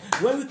tired.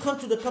 When we come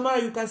to the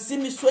camera, you can see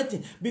me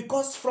sweating,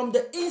 because from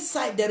the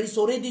inside there is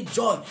already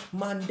joy.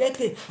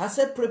 Mandeke, I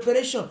said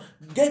preparation.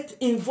 Get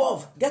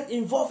involved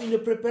in the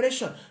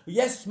preparation.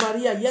 Yes,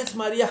 Maria. Yes,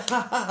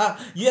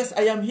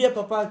 I am here,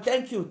 Papa.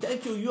 Thank you.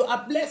 You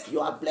are blessed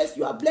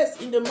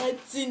in the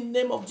mighty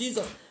name of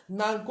Jesus.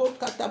 Nango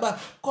Kataba.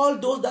 Call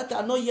those that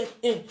are not yet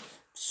in.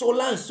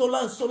 Solange.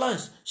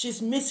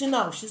 She's missing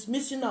out.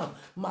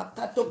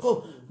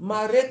 Makatoko,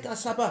 Mareka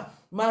Saba,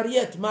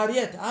 Mariette,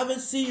 I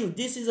haven't seen you.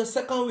 This is the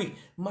second week.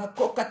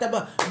 Mako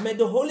Kataba. May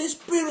the Holy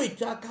Spirit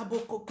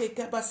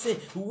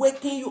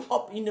waking you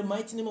up in the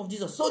mighty name of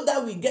Jesus, so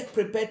that we get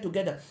prepared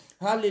together.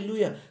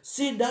 Hallelujah.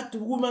 See that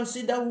woman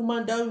that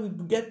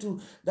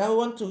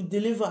want to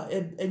deliver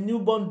a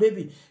newborn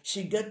baby.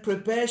 She get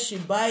prepared, she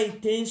buy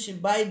things, she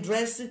buy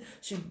dresses,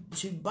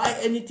 she buy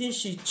anything,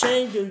 she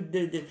change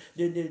the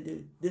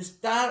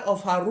style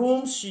of her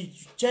room, she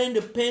change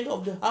the paint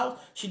of the house,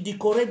 she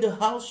decorate the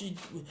house, she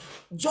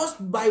just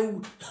by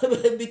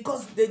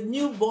because the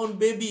newborn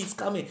baby is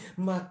coming.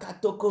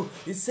 Makatoko.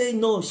 He say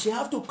no, she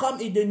have to come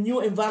in the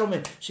new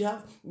environment.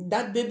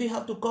 That baby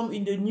have to come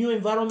in the new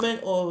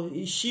environment, or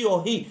she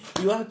or he.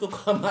 You have to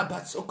come.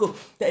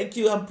 Thank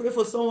you. I'm praying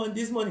for someone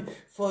this morning,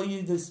 for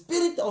you, the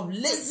spirit of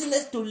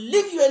laziness to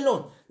leave you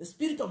alone. The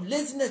spirit of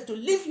laziness to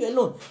leave you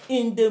alone,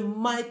 in the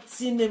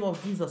mighty name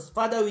of Jesus.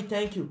 Father, we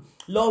thank you.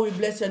 Lord, we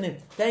bless your name.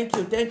 Thank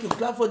you.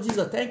 Clap for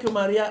Jesus. Thank you,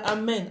 Maria.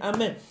 Amen.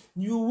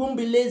 You won't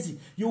be lazy.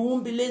 You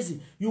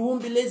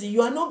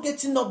are not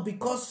getting up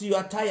because you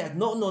are tired.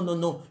 No.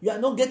 You are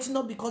not getting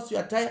up because you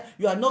are tired.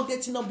 You are not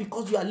getting up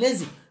because you are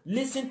lazy.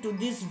 Listen to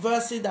this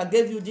verse that I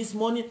gave you this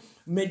morning.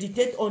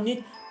 Meditate on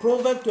it.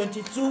 Proverbs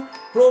 22,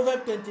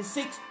 Proverbs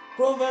 26,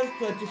 Proverbs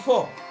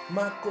 24.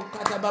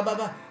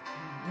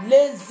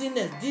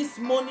 Laziness. This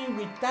morning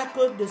we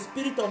tackle the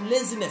spirit of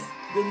laziness.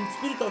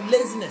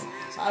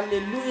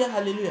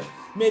 Hallelujah.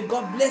 May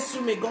God bless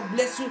you.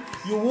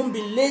 You won't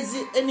be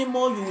lazy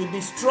anymore. You will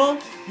be strong.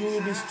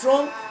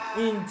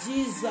 In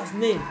Jesus'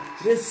 name.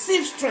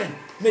 Receive strength.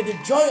 May the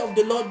joy of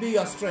the Lord be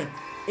your strength.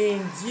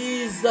 In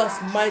Jesus'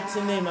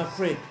 mighty name I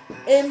pray.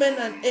 Amen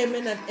and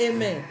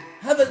amen.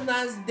 Have a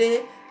nice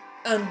day,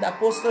 and the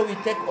apostle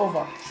will take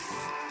over.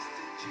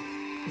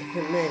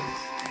 Amen.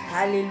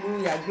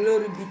 Hallelujah.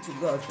 Glory be to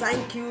God.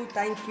 Thank you,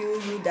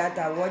 you that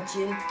are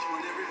watching.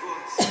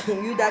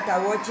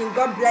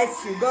 God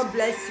bless you.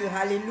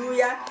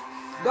 Hallelujah.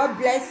 God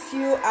bless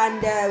you.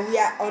 And we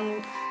are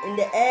in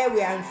the air.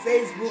 We are on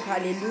Facebook.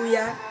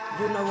 Hallelujah.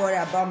 Do not worry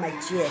about my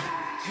chair.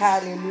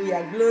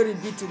 Hallelujah. Glory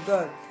be to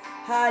God.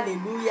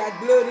 Hallelujah.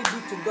 Glory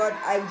be to God.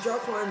 I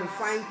just want to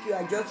thank you.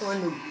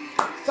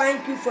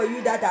 Thank you for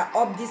you that are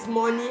up this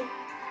morning.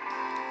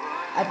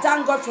 I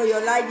thank God for your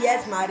life.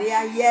 Yes,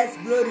 Maria. Yes,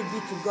 glory be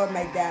to God,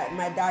 my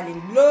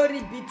darling. Glory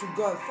be to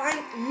God.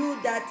 Thank you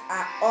that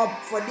are up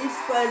for this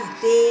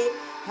first day,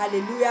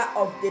 hallelujah,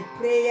 of the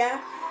prayer,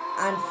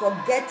 and for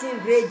getting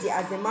ready.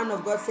 As the man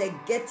of God said,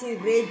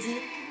 getting ready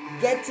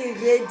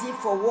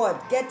for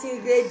what?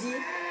 Getting ready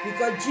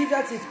because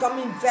Jesus is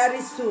coming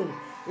very soon.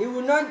 He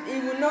will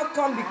not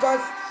come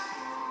because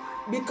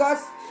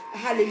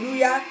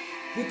hallelujah,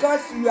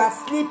 because you are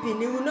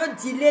sleeping. He will not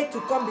delay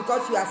to come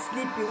because you are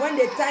sleeping. When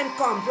the time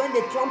comes, when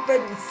the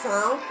trumpet will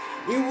sound,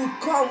 he will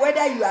come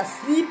whether you are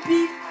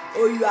sleeping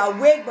or you are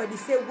awake. But he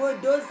said, well,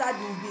 those that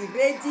will be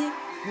ready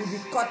will be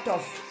cut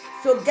off.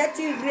 So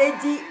getting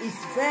ready is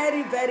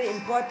very, very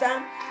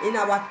important in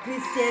our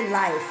Christian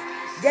life.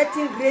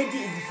 Getting ready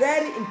is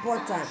very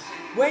important.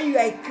 When you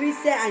are a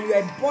Christian and you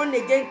are born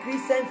again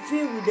Christian,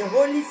 filled with the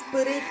Holy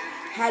Spirit,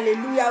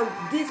 hallelujah,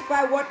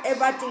 despite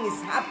whatever thing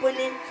is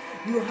happening,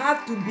 you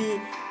have to be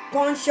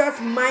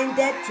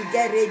conscious-minded to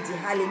get ready.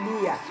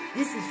 Hallelujah.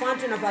 This is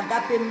Fountain of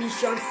Agape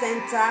Mission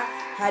Center.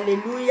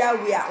 Hallelujah.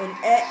 We are on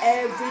air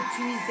every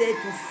Tuesday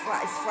to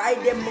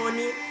Friday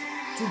morning,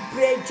 to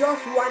pray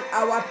just 1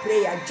 hour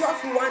prayer,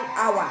 just 1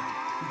 hour,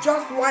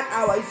 just 1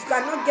 hour. If you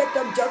cannot get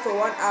up just for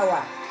 1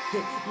 hour,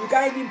 you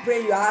can't even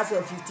pray in your house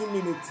for 15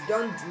 minutes.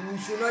 We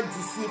should not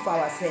deceive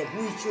ourselves.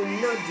 We should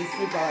not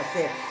deceive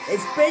ourselves.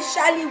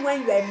 Especially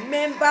when you are a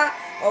member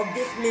of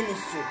this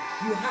ministry.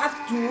 You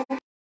have to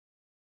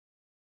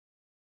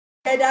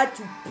together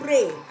to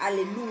pray.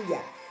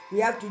 Hallelujah. We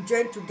have to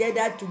join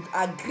together to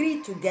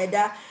agree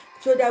together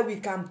so that we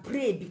can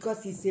pray,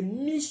 because it's a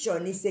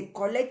mission. It's a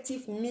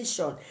collective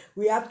mission.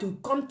 We have to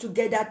come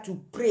together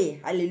to pray.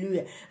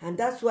 Hallelujah. And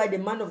that's why the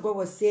man of God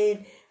was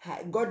saying,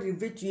 God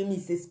revealed to him,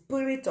 is a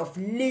spirit of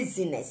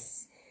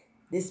laziness.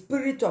 The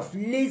spirit of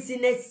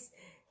laziness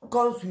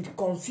comes with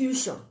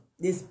confusion.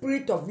 The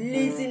spirit of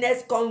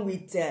laziness comes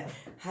with,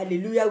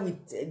 hallelujah,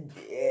 with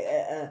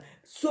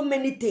so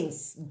many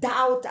things,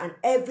 doubt and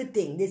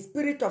everything. The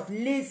spirit of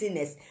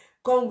laziness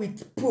comes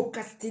with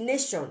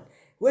procrastination.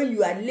 When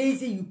you are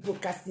lazy, you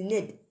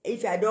procrastinate.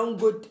 If I don't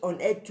go on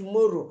air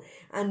tomorrow,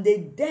 and the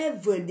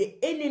devil, the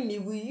enemy,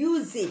 will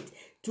use it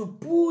to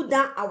pull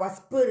down our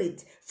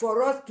spirit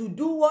for us to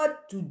do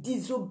what? To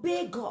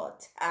disobey God.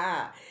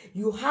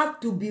 You have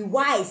to be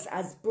wise,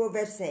 as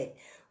Proverbs said.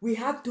 We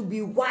have to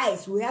be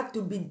wise. We have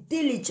to be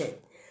diligent.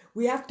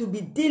 We have to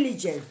be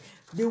diligent.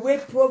 The way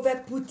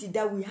Proverbs put it,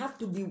 that we have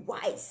to be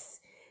wise.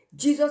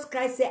 Jesus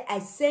Christ said, I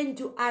send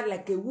you out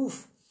like a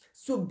wolf.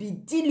 So be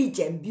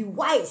diligent, be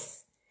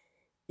wise.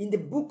 In the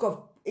book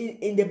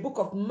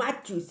of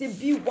Matthew, say,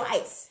 be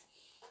wise.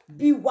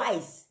 Be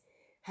wise.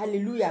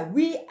 Hallelujah.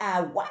 We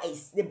are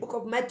wise. The book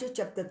of Matthew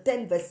chapter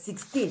 10 verse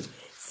 16.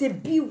 Say,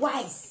 be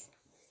wise.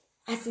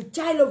 As a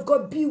child of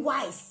God, be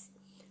wise.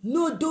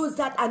 Know those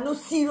that are not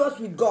serious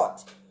with God.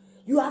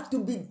 You have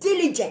to be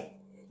diligent.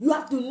 You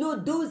have to know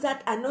those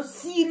that are not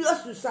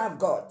serious to serve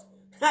God.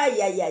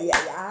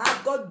 I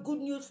have got good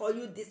news for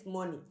you this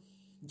morning.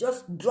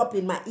 Just drop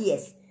in my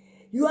ears.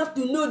 You have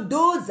to know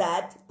those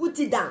that, put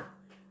it down,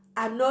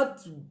 are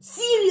not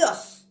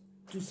serious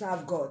to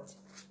serve God.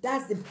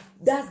 That's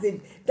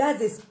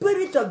the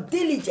spirit of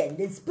diligence,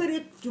 the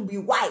spirit to be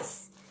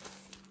wise.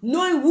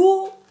 Knowing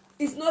who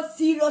is not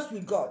serious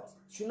with God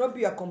should not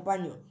be your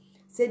companion.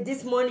 Say,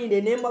 this morning, in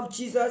the name of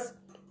Jesus,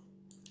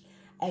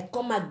 I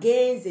come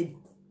against the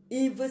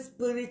evil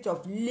spirit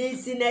of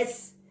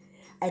laziness.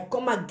 I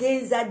come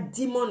against that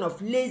demon of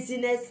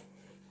laziness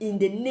in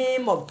the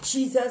name of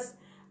Jesus.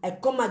 I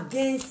come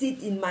against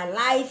it in my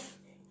life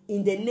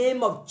in the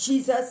name of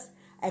Jesus.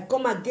 I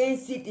come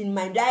against it in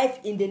my life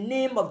in the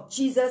name of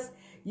Jesus.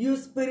 You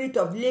spirit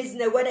of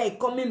laziness, whether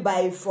it's coming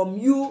from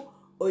you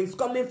or it's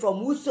coming from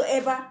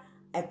whosoever,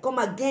 I come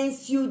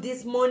against you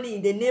this morning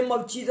in the name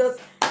of Jesus.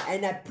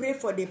 And I pray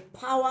for the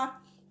power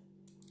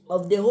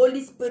of the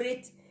Holy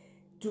Spirit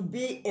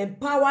to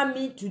empower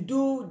me to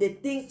do the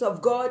things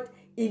of God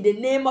in the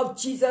name of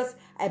Jesus.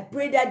 I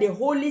pray that the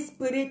Holy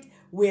Spirit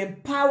will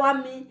empower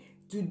me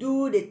to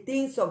do the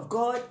things of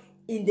God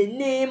in the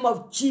name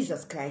of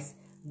Jesus Christ.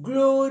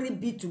 Glory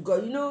be to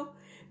God. You know,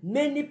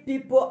 many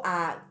people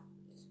are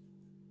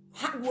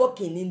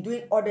hardworking in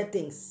doing other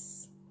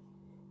things.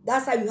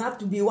 That's how you have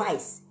to be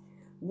wise.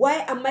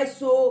 Why am I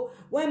so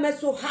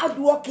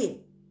hardworking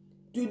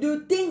to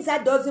do things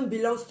that doesn't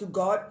belong to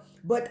God,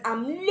 but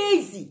I'm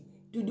lazy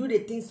to do the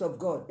things of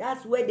God?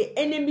 That's where the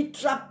enemy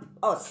trap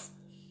us.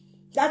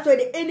 That's where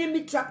the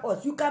enemy trap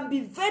us. You can be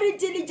very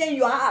diligent in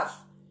your house,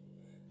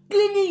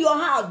 cleaning your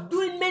house,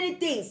 doing many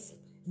things,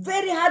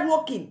 very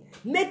hardworking,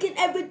 making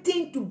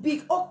everything to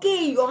be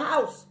okay in your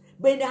house,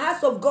 but in the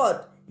house of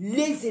God,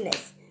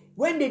 laziness.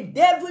 When the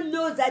devil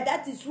knows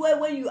that is where,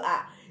 when you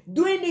are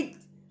doing it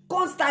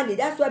constantly,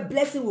 that's where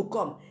blessing will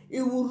come.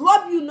 It will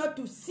rob you not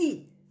to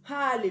see.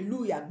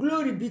 Hallelujah.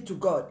 Glory be to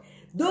God.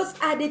 Those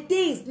are the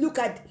things. Look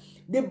at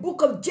the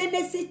book of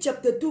Genesis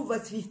chapter 2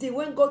 verse 15.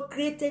 When God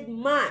created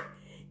man,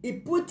 he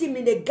put him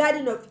in the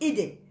Garden of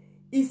Eden.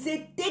 He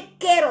said, take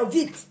care of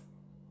it.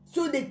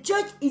 So the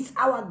church is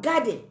our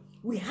garden.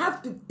 We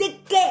have to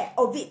take care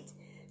of it.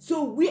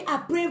 So we are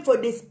praying for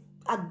this,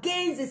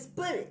 against the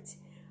spirit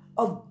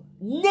of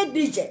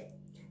negligence,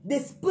 the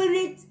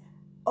spirit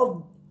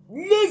of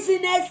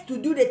laziness to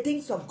do the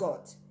things of God.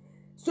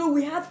 So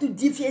we have to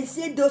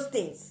differentiate those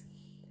things.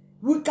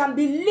 We can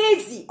be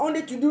lazy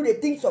only to do the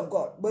things of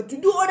God, but to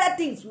do other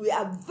things, we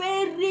are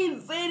very,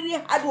 very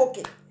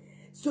hardworking.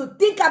 So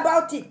think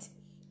about it,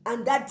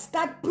 and that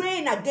start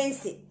praying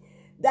against it.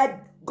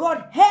 That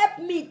God help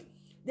me.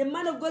 The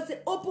man of God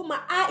said, open my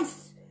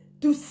eyes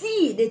to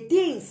see the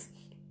things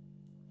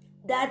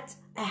that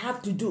I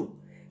have to do.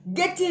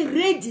 Getting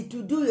ready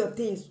to do your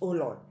things, oh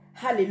Lord.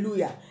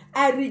 Hallelujah.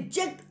 I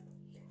reject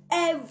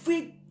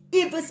every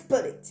evil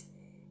spirit,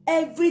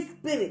 every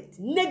spirit,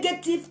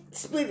 negative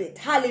spirit,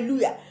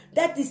 hallelujah,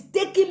 that is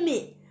taking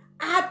me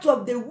out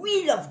of the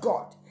will of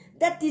God,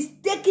 that is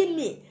taking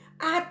me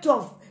out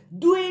of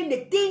doing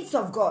the things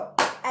of God.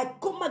 I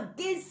come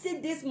against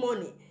it this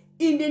morning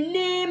in the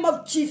name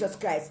of Jesus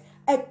Christ.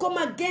 I come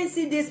against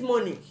it this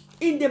morning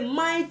in the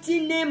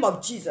mighty name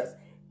of Jesus.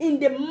 In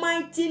the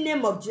mighty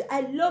name of Jesus.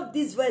 I love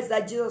this verse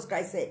that Jesus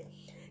Christ said.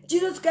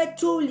 Jesus Christ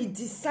told his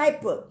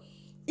disciple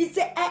He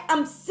said, I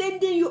am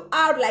sending you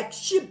out like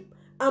sheep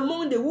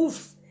among the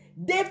wolves.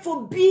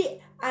 Therefore, be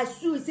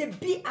as you. He said,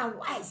 be as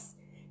wise.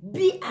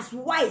 Be as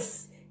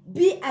wise.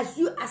 Be as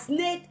you as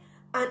snake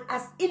and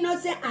as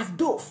innocent as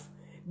dove.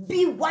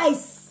 Be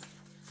wise.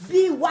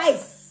 Be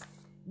wise.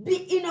 Be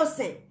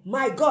innocent.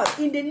 My God,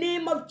 in the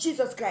name of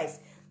Jesus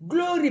Christ.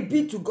 Glory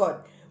be to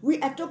God. We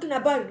are talking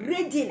about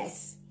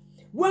readiness.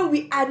 When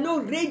we are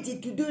not ready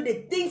to do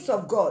the things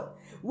of God.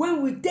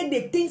 When we take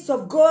the things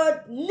of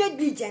God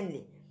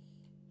negligently.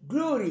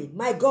 Glory,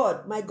 my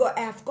God, I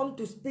have come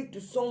to speak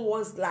to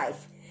someone's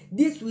life.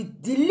 This will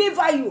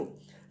deliver you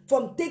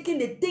from taking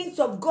the things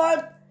of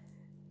God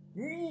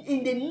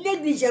in the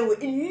negligent way,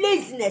 in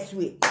laziness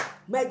way.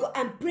 My God,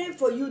 I'm praying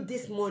for you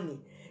this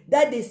morning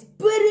that the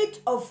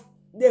Spirit of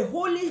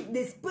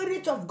the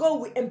Spirit of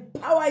God will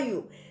empower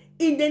you.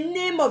 In the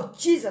name of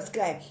Jesus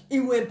Christ, it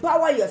will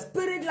empower your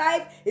spirit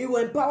life. It will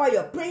empower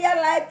your prayer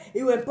life.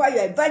 It will empower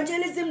your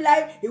evangelism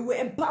life. It will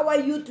empower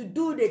you to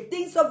do the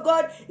things of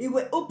God. It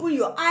will open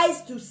your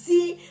eyes to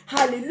see,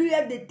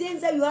 hallelujah, the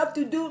things that you have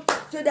to do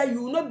so that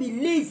you will not be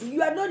lazy.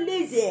 You are not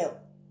lazy.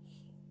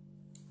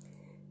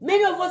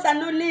 Many of us are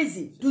not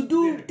lazy to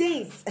do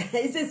things.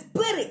 It's a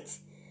spirit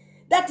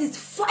that is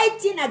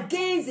fighting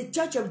against the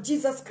church of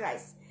Jesus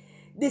Christ.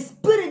 The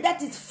spirit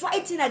that is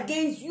fighting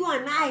against you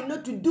and I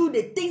not to do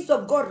the things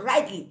of God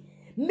rightly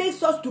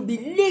makes us to be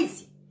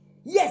lazy.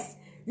 Yes,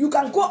 you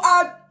can go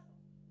out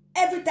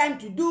every time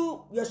to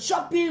do your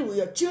shopping with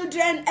your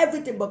children,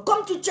 everything, but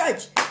come to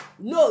church.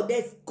 No,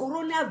 there's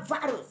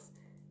coronavirus.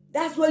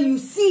 That's where you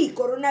see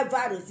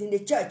coronavirus in the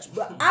church.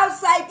 But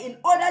outside in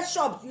other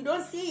shops, you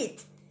don't see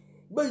it.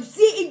 But you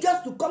see it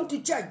just to come to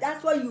church.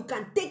 That's why you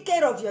can take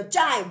care of your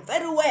child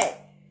very well.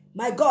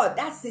 My God,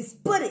 that's the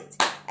spirit.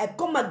 I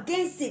come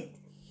against it.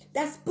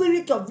 That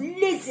spirit of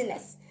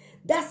laziness.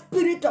 That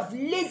spirit of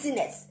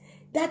laziness.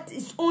 That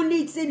is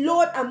only, say,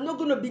 Lord, I'm not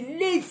going to be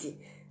lazy.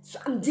 So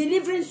I'm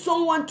delivering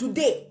someone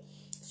today.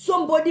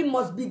 Somebody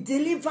must be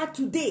delivered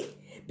today.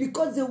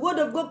 Because the word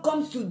of God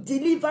comes to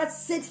deliver,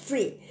 set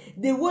free.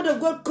 The word of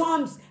God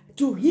comes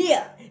to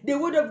heal. The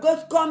word of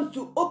God comes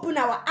to open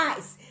our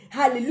eyes.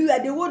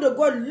 Hallelujah. The word of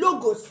God,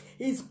 Logos,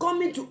 is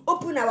coming to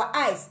open our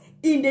eyes.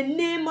 In the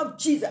name of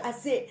Jesus, I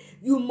say,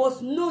 you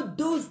must know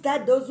those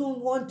that doesn't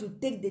want to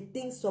take the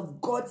things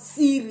of God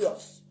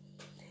serious.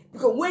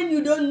 Because when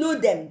you don't know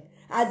them,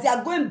 as they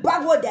are going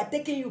backward, they are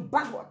taking you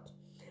backward.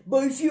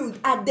 But if you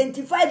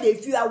identify them,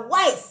 if you are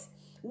wise,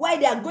 while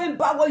they are going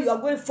backward, you are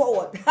going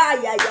forward.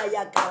 But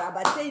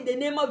say in the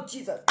name of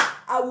Jesus,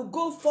 I will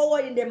go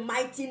forward in the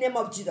mighty name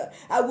of Jesus.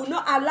 I will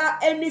not allow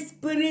any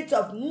spirit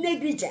of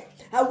negligence.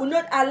 I will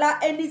not allow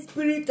any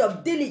spirit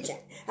of diligence,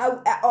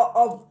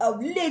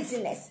 of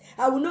laziness.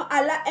 I will not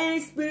allow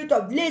any spirit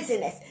of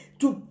laziness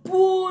to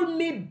pull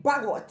me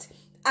backward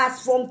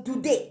as from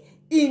today.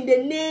 In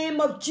the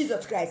name of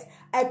Jesus Christ,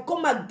 I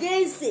come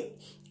against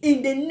it.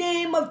 In the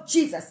name of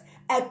Jesus,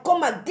 I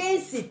come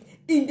against it.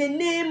 In the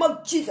name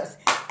of Jesus,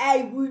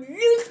 I will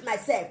lose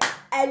myself.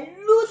 I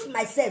lose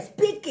myself.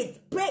 Speak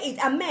it. Pray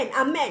it. Amen.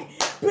 Amen.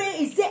 Pray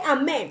it. Say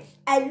amen.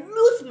 I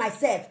lose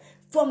myself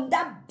from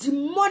that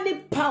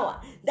demonic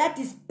power that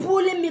is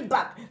pulling me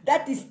back,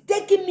 that is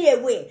taking me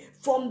away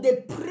from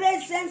the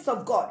presence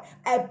of God.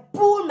 I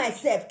pull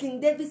myself. King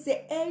David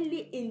said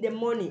early in the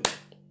morning,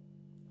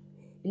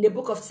 in the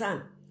book of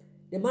Psalm,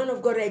 the man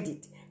of God read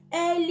it.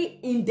 Early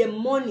in the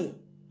morning,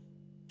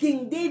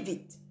 King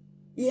David,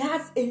 he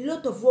has a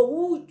lot of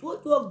work.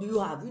 What work do you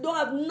have? You don't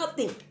have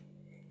nothing.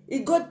 He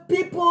got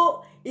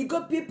people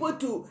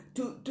to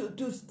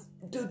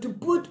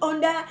put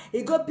under.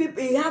 He got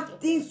people. He have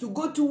things to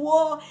go to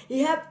war. He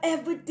have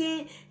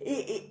everything.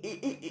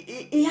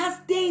 He has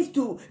things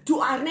to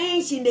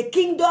arrange in the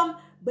kingdom.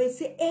 But he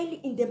say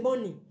early in the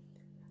morning,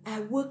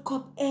 I wake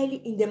up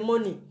early in the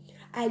morning.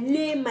 I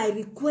lay my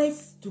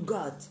requests to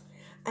God,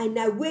 and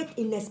I wait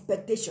in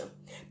expectation.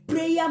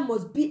 Prayer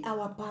must be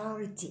our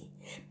priority.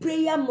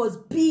 Prayer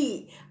must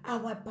be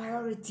our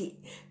priority.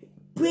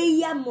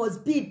 Prayer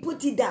must be,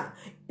 put it down,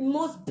 it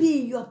must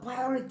be your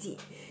priority.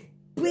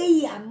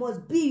 Prayer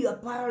must be your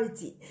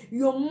priority.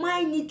 Your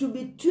mind needs to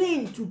be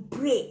trained to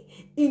pray.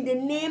 In the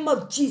name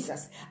of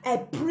Jesus, I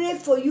pray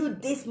for you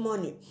this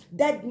morning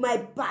that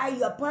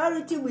your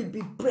priority will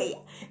be prayer.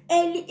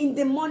 Early in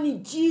the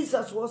morning,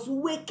 Jesus was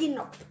waking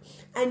up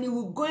and he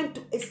will go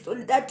into a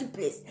solitary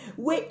place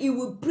where he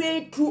will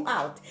pray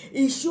throughout.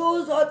 He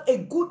shows us a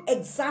good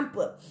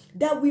example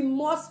that we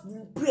must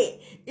pray.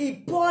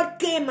 Paul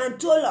came and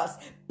told us,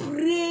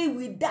 pray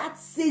without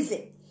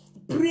ceasing.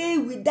 Pray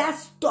without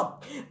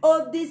stop.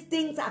 All these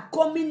things are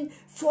coming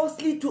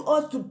falsely to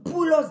us to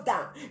pull us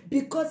down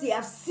because he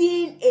has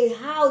seen a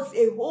house,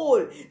 a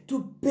hole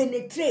to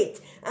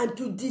penetrate and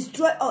to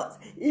destroy us.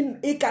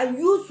 He can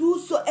use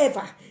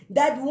whosoever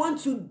that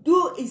wants to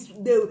do is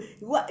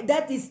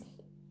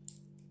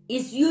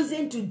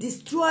using to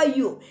destroy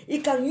you. He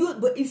can use,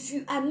 but if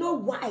you are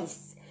not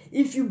wise,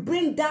 if you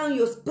bring down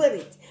your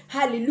spirit,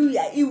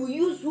 hallelujah, he will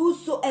use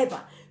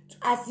whosoever.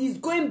 As he's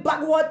going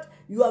backward,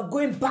 you are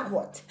going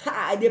backward.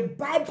 The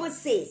Bible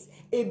says,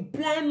 A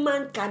blind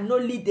man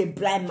cannot lead a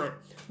blind man.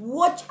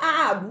 Watch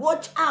out,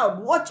 watch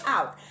out, watch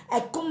out.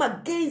 I come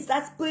against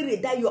that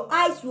spirit that your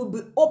eyes will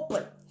be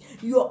open.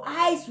 Your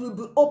eyes will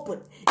be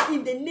open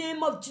in the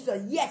name of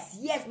Jesus. Yes,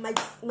 yes,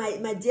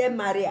 my dear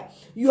Maria.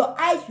 Your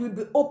eyes will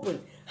be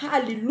open.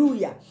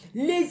 Hallelujah.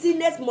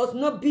 Laziness must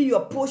not be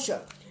your portion.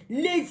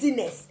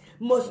 Laziness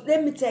must,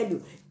 let me tell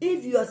you,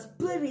 if your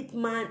spirit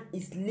man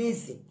is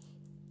lazy,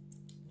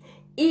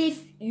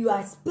 if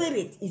your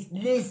spirit is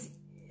lazy,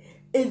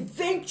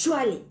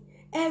 eventually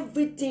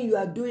everything you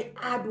are doing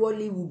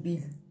outwardly will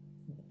be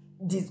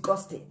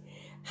disgusting.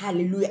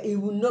 Hallelujah. It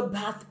will not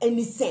have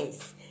any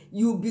sense.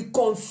 You will be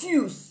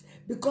confused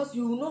because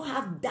you will not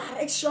have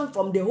direction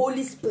from the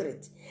Holy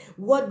Spirit.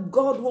 What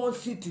God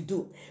wants you to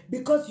do.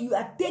 Because you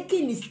are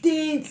taking His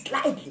things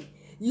slightly.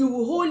 You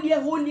will holier,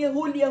 holier,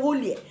 holier,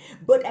 holier.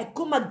 But I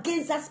come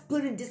against that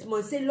spirit this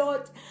morning. Say,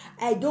 Lord,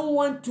 I don't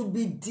want to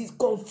be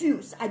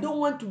confused. I don't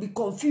want to be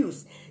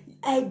confused.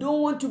 I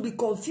don't want to be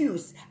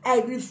confused.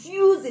 I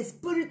refuse the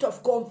spirit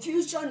of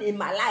confusion in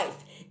my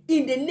life.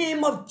 In the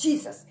name of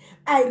Jesus,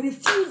 I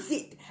refuse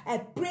it. I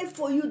pray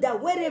for you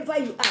that wherever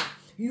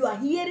you are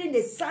hearing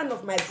the sound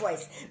of my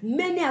voice.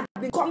 Many have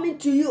been coming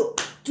to you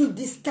to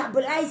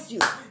destabilize you,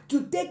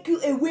 to take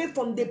you away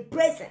from the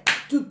present,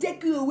 to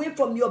take you away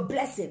from your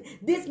blessing.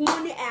 This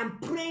morning I am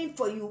praying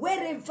for you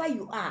wherever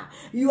you are.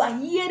 You are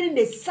hearing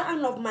the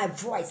sound of my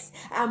voice.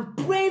 I am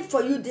praying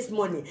for you this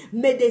morning.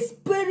 May the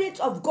Spirit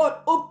of God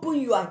open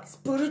your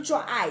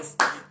spiritual eyes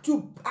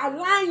to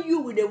align you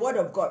with the Word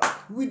of God,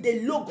 with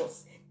the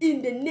Logos.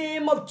 In the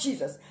name of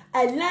Jesus,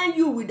 I align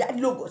you with that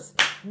Logos.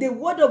 The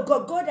Word of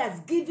God. God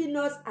has given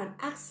us an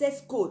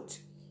access code.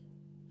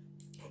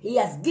 He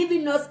has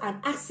given us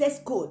an access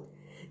code.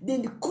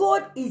 The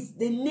code is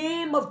the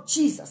name of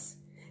Jesus.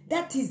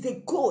 That is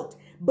the code.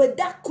 But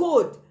that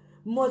code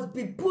must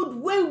be put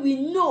when we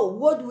know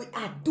what we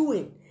are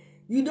doing.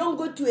 You don't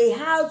go to a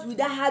house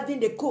without having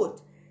the code.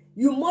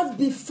 You must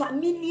be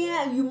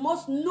familiar. You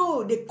must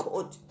know the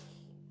code.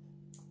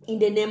 In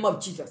the name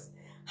of Jesus.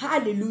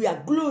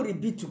 Hallelujah. Glory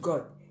be to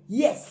God.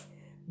 Yes.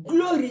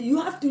 Glory. You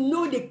have to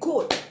know the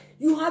code.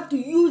 You have to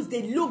use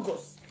the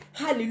Logos.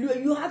 Hallelujah.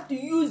 You have to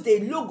use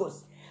the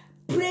Logos.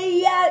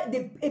 Prayer,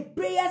 a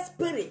prayer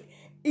spirit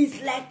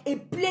is like a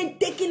plane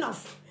taking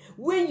off.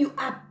 When you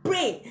are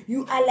praying,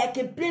 you are like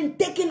a plane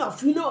taking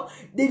off. You know,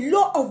 the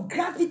law of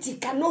gravity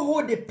cannot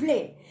hold the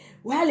plane.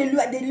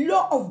 Hallelujah. The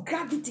law of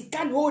gravity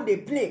can't hold the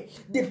plane.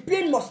 The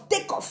plane must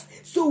take off.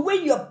 So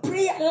when your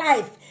prayer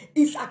life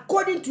is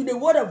according to the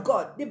Word of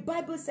God, the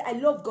Bible says, I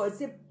love God. It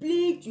says,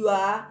 plead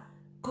your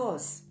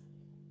cause.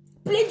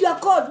 Plead your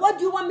cause. What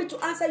do you want me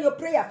to answer your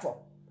prayer for?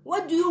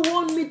 What do you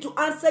want me to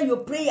answer your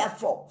prayer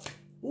for?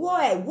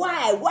 Why?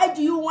 Why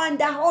do you want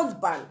that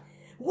husband?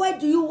 Why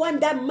do you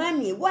want that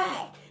money?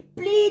 Why?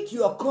 Plead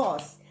your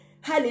cause.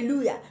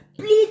 Hallelujah.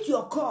 Plead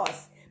your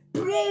cause.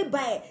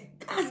 Pray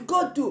ask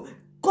God to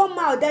come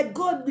out, that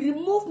God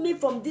remove me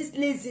from this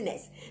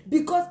laziness,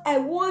 because I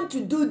want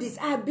to do this.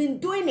 I've been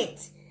doing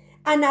it,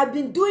 and I've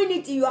been doing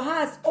it in your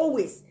house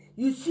always.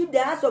 You sweep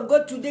the house of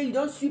God today, you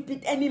don't sweep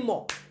it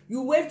anymore.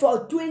 You wait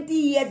for 20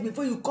 years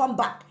before you come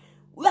back.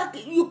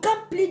 You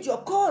can't plead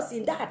your cause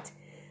in that.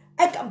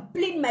 I can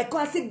plead my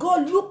cause. I say,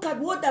 God, look at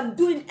what I'm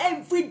doing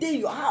every day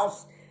in your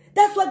house.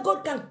 That's why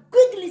God can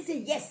quickly say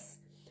yes.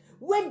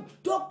 When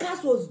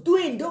Dorcas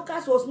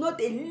was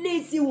not a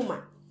lazy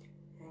woman.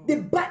 The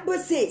Bible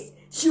says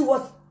she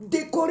was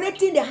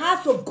decorating the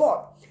house of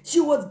God.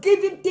 She was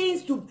giving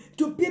things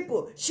to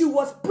people. She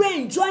was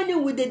praying,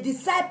 joining with the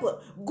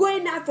disciple,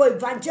 going out for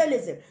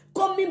evangelism,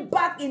 coming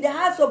back in the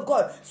house of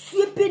God,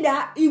 sweeping the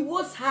house. It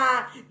was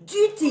her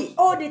duty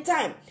all the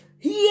time.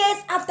 Years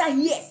after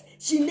years,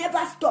 she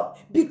never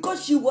stopped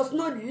because she was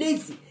not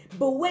lazy.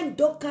 But when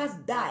Dorcas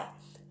died,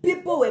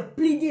 people were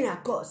pleading her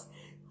cause.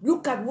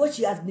 Look at what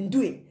she has been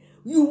doing.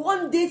 You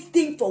want this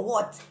thing for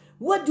what?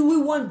 What do we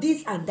want,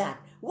 this and that?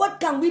 What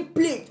can we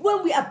plead?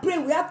 When we are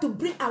praying, we have to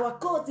bring our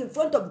cause in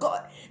front of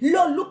God.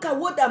 Lord, look at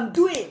what I'm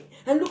doing.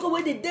 And look at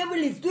what the devil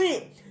is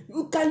doing.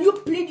 Can you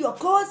plead your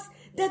cause?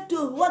 That's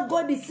what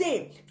God is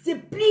saying. Say,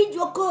 plead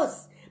your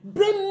cause.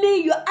 Bring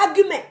me your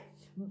argument.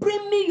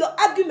 Bring me your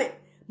argument.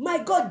 My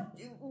God,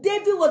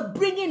 David was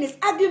bringing his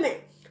argument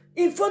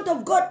in front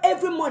of God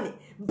every morning.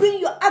 Bring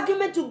your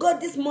argument to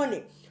God this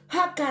morning.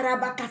 I'm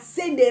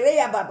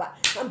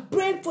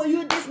praying for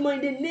you this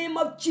morning in the name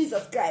of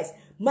Jesus Christ.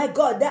 My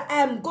God, that I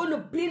am going to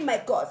plead my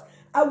cause.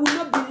 I will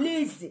not be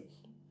lazy.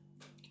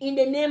 In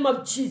the name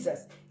of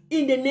Jesus.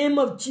 In the name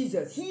of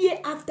Jesus. Year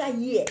after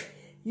year,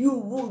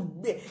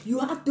 you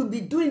have to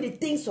be doing the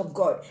things of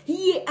God.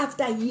 Year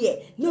after year.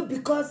 Not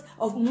because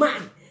of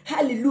man.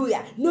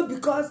 Hallelujah. Not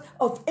because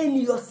of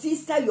your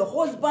sister, your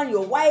husband,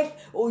 your wife,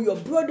 or your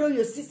brother,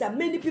 your sister.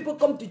 Many people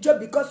come to church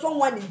because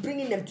someone is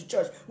bringing them to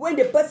church. When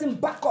the person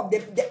back up,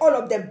 all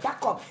of them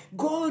back up.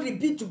 Glory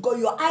be to God.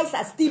 Your eyes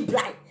are still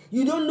blind.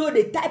 You don't know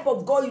the type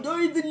of God. You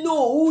don't even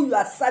know who you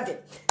are serving.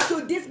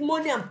 So this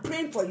morning I'm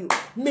praying for you.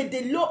 May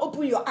the Lord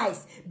open your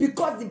eyes,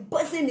 because the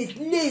person is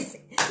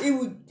lazy. He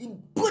will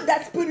put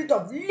that spirit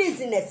of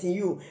laziness in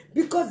you,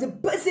 because the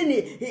person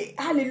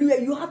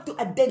hallelujah, you have to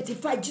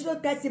identify. Jesus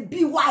Christ said,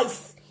 be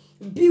wise.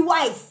 Be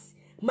wise.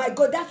 My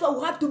God, that's why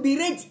we have to be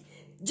ready.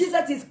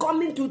 Jesus is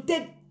coming to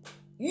take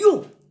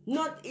you.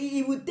 Not,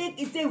 he will take,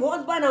 he said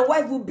husband and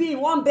wife will be in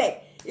one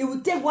bed. He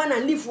will take one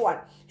and leave one.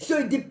 So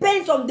it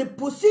depends on the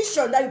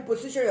position that you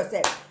position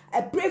yourself.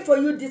 I pray for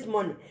you this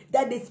morning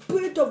that the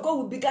Spirit of God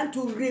will begin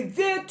to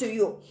reveal to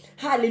you,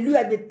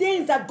 hallelujah, the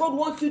things that God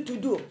wants you to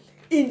do.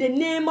 In the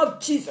name of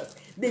Jesus,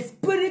 the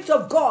Spirit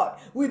of God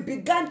will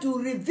begin to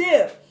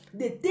reveal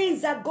the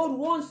things that God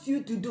wants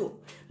you to do.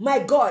 My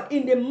God,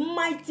 in the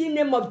mighty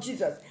name of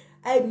Jesus,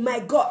 my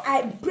God,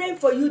 I'm praying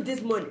for you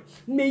this morning.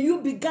 May you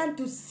begin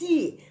to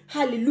see,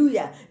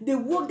 hallelujah, the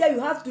work that you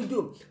have to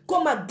do.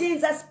 Come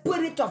against that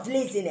spirit of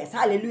laziness.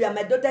 Hallelujah.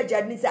 My daughter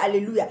Jadine said,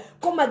 hallelujah.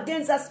 Come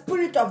against that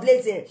spirit of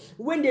laziness.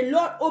 When the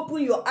Lord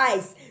open your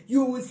eyes,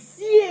 you will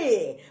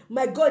see,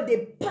 my God,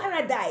 the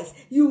paradise.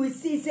 You will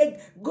see, say,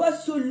 God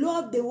so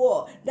loved the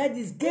world that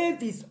He gave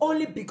His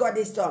only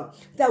begotten Son,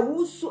 that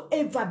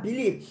whosoever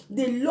believe,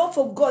 the love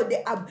of God,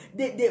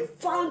 the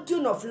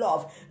fountain of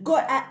love.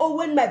 God,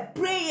 when my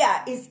prayer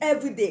is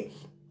every day,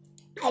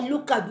 I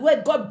look at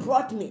where God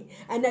brought me,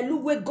 and I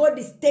look where God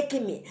is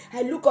taking me.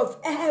 I look at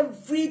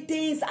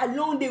everything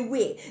along the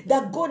way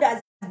that God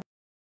has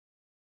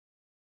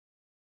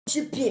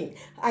Him.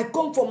 I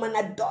come from an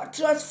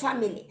adulterous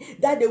family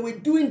that they were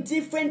doing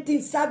different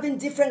things, serving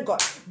different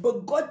gods.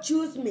 But God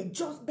chose me,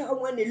 just that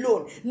one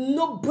alone.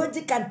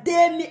 Nobody can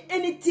tell me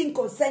anything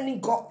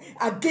concerning God,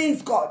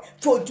 against God,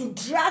 for to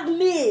drag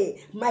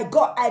me. My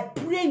God, I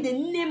pray in the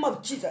name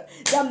of Jesus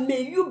that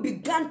may you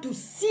begin to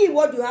see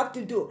what you have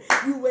to do.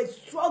 You were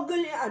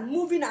struggling and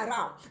moving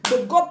around,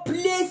 but God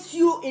placed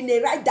you in the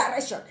right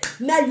direction.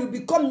 Now you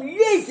become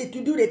lazy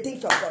to do the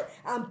things of God.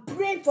 I'm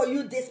praying for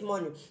you this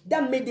morning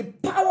that may the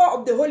power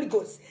of the Holy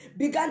Ghost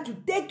began to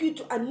take you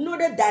to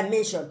another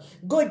dimension.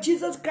 God,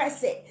 Jesus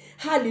Christ said,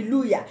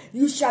 hallelujah,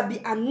 you shall be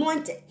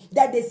anointed,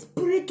 that the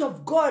Spirit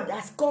of God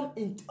has come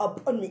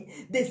upon me.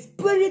 The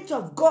Spirit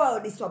of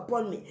God is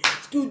upon me.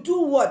 To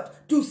do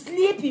what? To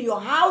sleep in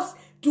your house,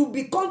 to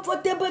be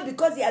comfortable,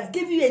 because He has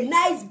given you a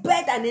nice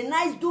bed and a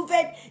nice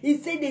duvet. He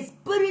said the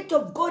Spirit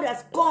of God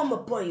has come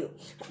upon you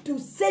to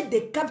set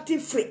the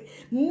captive free.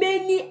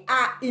 Many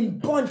are in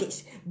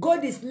bondage.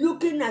 God is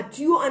looking at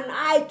you and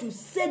I to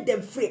set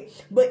them free.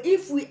 But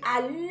if we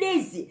are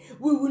lazy,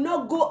 we will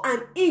not go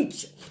an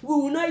inch. We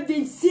will not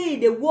even see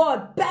the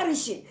world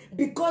perishing,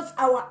 because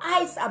our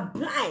eyes are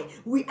blind.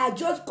 We are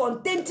just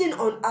contenting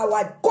on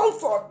our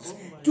comfort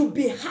to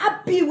be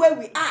happy where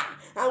we are.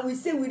 And we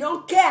say we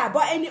don't care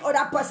about any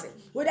other person,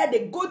 whether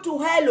they go to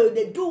hell or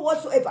they do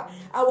whatsoever.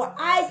 Our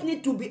eyes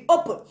need to be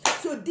open.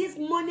 So this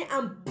morning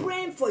I'm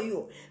praying for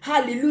you.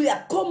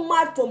 Hallelujah. Come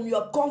out from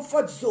your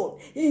comfort zone.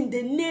 In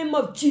the name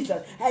of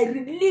Jesus, I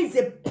release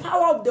the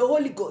power of the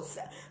Holy Ghost.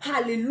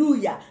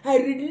 Hallelujah. I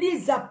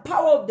release the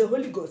power of the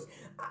Holy Ghost.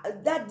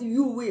 That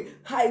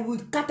I will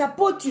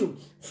catapult you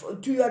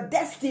to your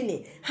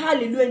destiny.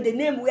 Hallelujah. In the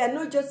name, we are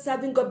not just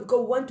serving God because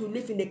we want to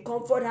live in a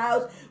comfort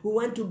house. We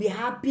want to be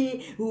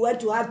happy. We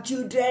want to have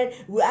children.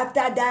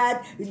 After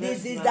that,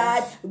 this is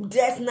that,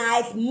 dress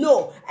nice.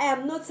 No, I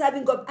am not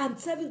serving God. I'm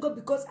serving God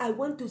because I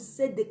want to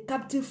set the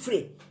captive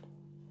free.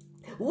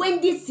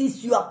 When this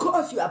is your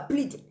cause, you are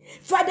pleading,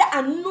 Father,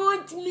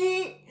 anoint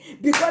me,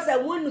 because I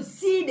want to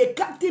see the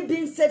captive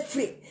being set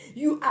free.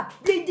 You are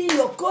pleading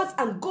your cause,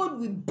 and God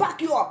will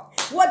back you up.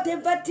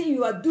 Whatever thing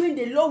you are doing,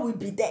 the Lord will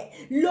be there.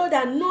 Lord,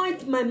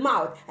 anoint my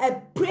mouth. I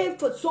pray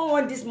for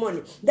someone this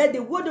morning that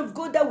the word of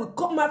God that will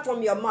come out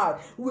from your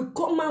mouth will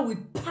come out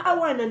with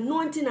power and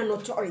anointing and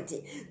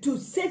authority to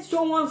set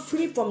someone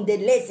free from the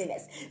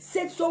laziness,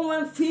 set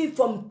someone free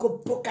from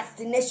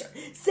procrastination,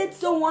 set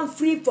someone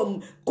free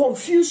from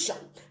confusion.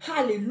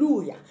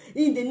 Hallelujah.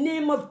 In the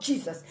name of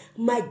Jesus,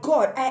 my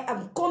God, I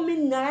am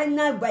coming right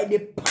now by the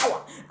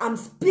power. I'm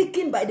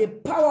speaking by the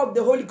power of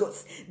the Holy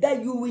Ghost,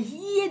 that you will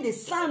hear the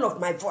sound of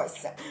my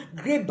voice.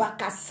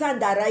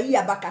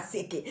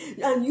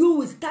 And you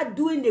will start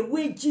doing the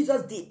way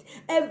Jesus did.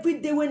 Every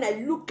day when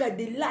I look at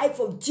the life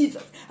of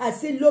Jesus, I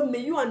say, Lord, may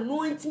you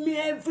anoint me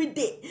every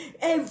day.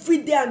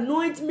 Every day,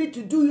 anoint me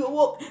to do your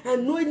work.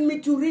 Anoint me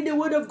to read the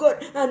word of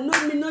God.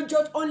 Anoint me not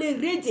just only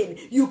reading.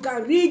 You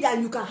can read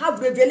and you can have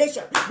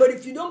revelation. But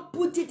if you don't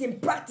put it in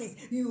practice,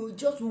 you're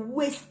just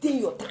wasting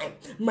your time.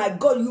 My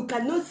God, you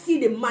cannot see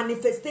the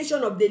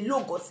manifestation of the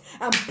Logos.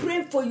 I'm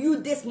praying for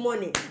you this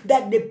morning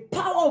that the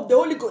power of the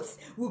Holy Ghost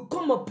will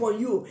come upon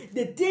you.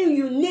 The thing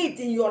you need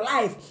in your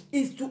life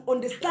is to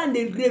understand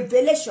the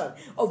revelation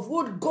of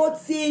what God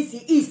says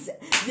He is.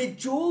 The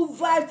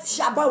Jehovah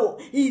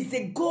Shabbaoth is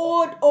the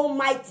God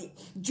Almighty.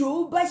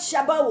 Jehovah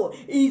Shabbaoth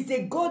is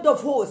the God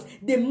of hosts,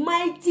 the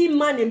mighty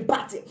man in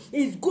battle.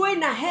 Is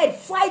going ahead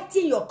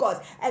fighting your cause.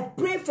 I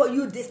pray for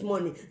you this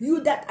morning,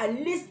 you that are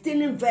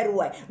listening very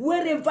well,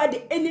 wherever the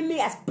the enemy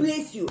has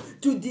placed you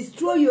to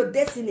destroy your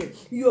destiny,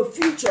 your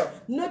future,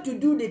 not to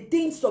do the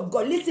things of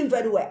God. Listen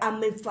very well.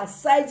 I'm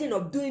emphasizing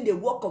of doing the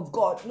work of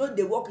God, not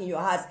the work in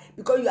your house,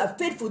 because you are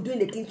faithful doing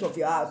the things of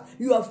your house.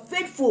 You are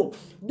faithful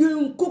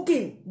doing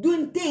cooking,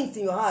 doing things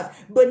in your house.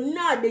 But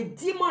now the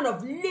demon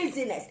of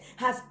laziness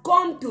has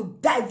come to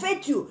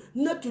divert you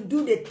not to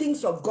do the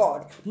things of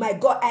God. My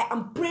God, I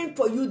am praying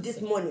for you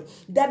this morning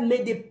that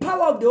may the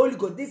power of the Holy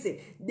Ghost. Listen,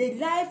 the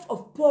life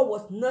of Paul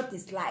was not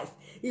his life.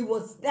 It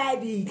was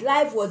life. His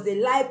life was the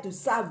life to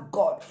serve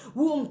God. To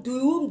whom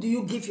do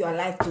you give your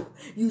life to?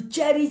 You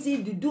cherish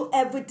it. You do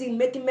everything,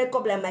 making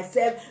makeup like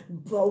myself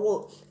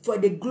for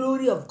the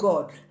glory of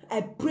God. I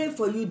pray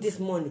for you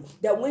this morning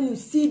that when you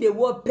see the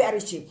world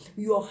perishing,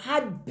 your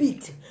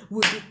heartbeat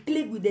will be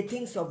clicked with the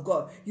things of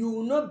God. You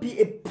will not be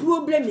a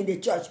problem in the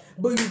church,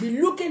 but you'll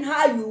be looking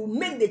how you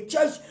make the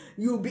church,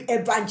 you'll be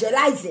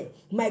evangelizing.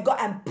 My God,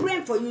 I'm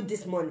praying for you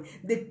this morning.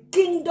 The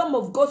kingdom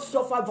of God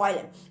suffer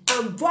violence,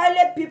 and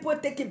violent people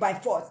take it by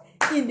force.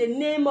 In the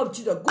name of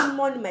Jesus. Good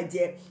morning, my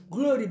dear.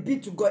 Glory be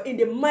to God. In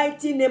the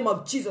mighty name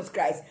of Jesus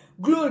Christ.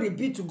 Glory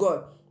be to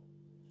God.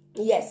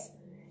 Yes.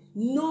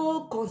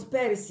 No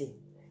conspiracy.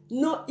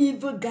 No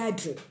evil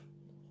gathering.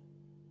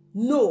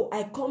 No,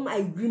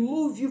 I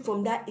remove you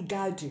from that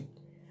gathering.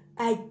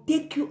 I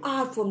take you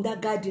out from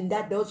that gathering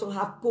that also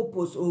have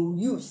purpose or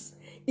use.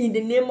 In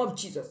the name of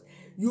Jesus,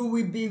 you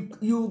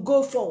will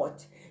go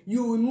forward.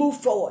 You will move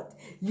forward.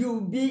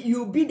 You'll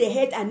be the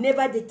head and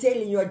never the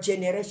tail in your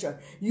generation.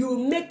 You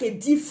will make a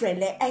difference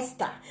like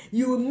Esther.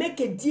 You will make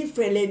a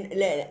difference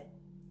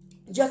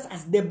just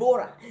as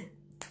Deborah.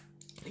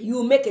 You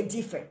will make a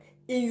difference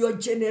in your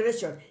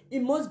generation.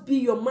 It must be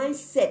your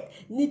mindset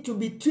need to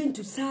be trained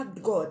to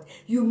serve God.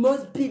 You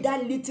must be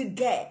that little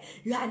girl.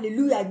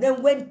 Hallelujah.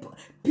 Then when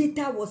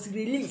Peter was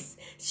released,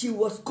 she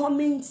was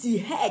coming, she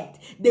heard.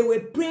 They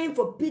were praying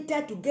for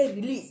Peter to get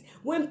released.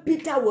 When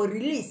Peter was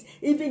released,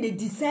 even the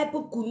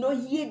disciple could not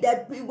hear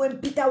that when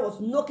Peter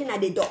was knocking at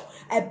the door.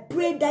 I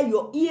pray that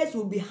your ears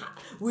will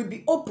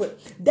be open,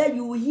 that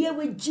you will hear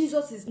when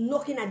Jesus is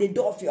knocking at the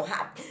door of your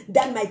heart.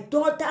 That my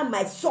daughter,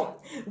 my son,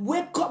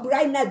 wake up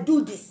right now,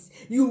 do this.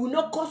 You will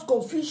not cause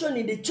confusion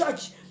in the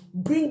church,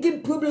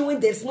 bringing problem when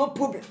there's no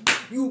problem.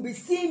 You will be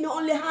seeing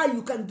only how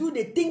you can do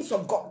the things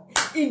of God.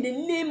 In the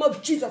name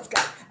of Jesus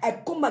Christ, I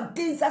come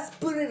against that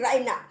spirit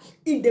right now.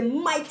 In the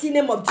mighty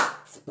name of Jesus,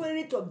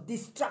 spirit of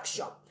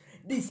distraction.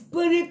 The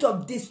spirit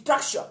of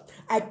distraction,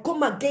 I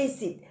come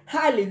against it.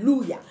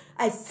 Hallelujah.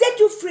 I set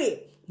you free,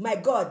 my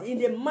God, in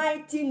the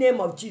mighty name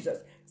of Jesus.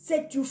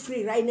 Set you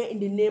free right now in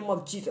the name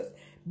of Jesus.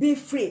 Be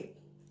free.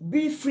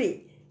 Be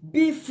free.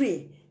 Be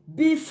free.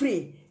 Be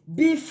free.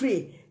 Be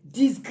free.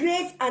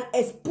 Disgrace and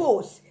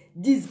expose.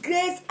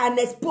 Disgrace and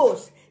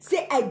expose.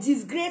 Say, I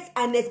disgrace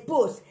and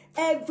expose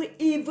every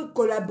evil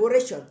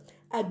collaboration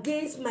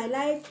against my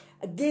life,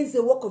 against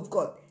the work of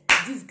God.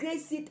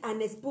 Disgrace it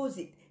and expose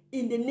it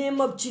in the name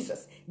of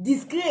Jesus.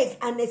 Disgrace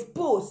and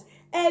expose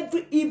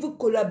every evil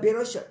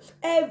collaboration,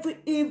 every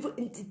evil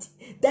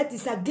entity that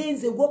is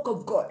against the work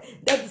of God,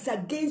 that is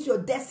against your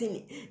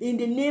destiny, in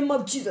the name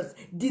of Jesus.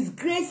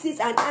 Disgrace it,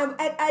 and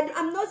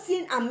I'm not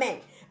saying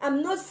amen.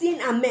 I'm not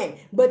saying amen,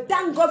 but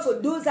thank God for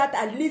those that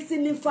are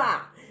listening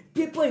far.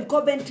 People in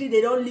Coventry,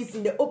 they don't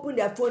listen. They open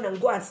their phone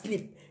and go and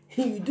sleep.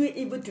 You do it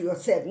even to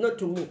yourself, not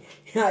to me.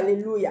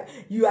 Hallelujah.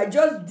 You are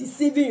just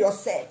deceiving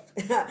yourself.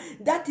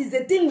 That is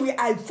the thing we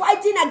are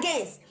fighting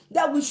against.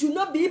 That we should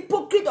not be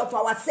hypocrite of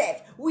ourselves.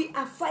 We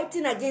are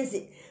fighting against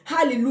it.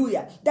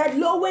 Hallelujah. That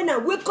Lord, when I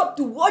wake up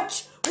to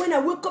watch, when I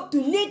wake up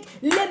to need,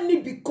 let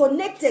me be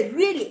connected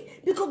really.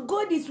 Because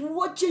God is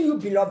watching you,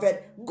 beloved.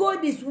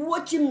 God is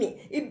watching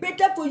me. It's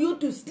better for you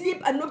to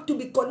sleep and not to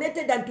be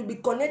connected than to be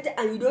connected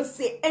and you don't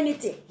say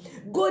anything.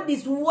 God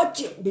is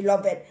watching,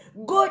 beloved.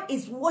 God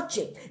is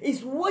watching.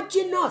 He's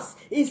watching us.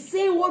 He's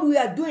saying what we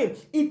are doing.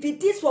 If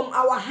it is from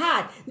our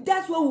heart,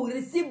 that's where we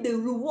receive the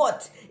reward.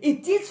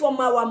 It is from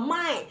our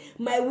mind.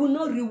 My will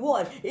not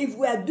reward. If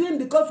we are doing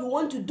because we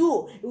want to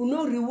do, we will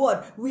not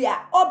reward. We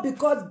are up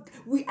because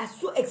we are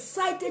so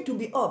excited to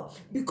be up.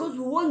 Because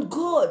we want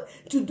God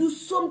to do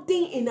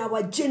something in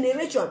our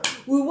generation.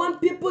 We want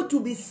people to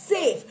be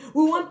saved.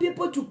 We want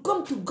people to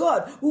come to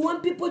God. We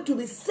want people to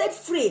be set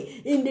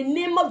free in the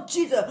name of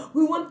Jesus.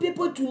 We want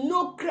people to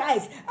know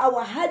Christ.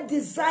 Our heart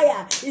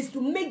desire is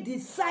to make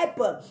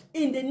disciples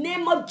in the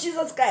name of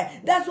Jesus Christ.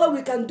 That's why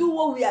we can do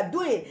what we are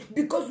doing,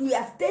 because we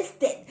have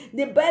tasted.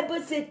 The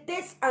Bible says,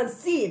 taste and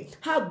see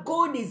how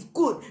God is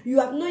good. You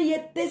have not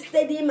yet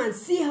tasted him and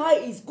see how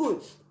he is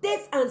good.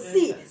 Taste and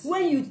see. Yes.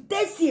 When you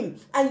taste him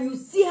and you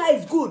see how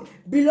it's good,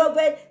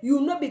 beloved, you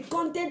will not be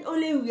content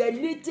only in your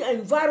little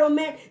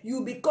environment. You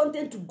will be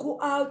content to go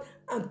out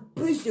and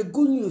preach the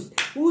good news.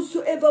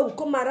 Whosoever will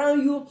come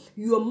around you,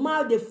 your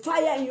mouth, the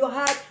fire in your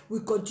heart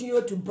will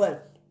continue to burn.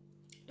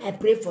 I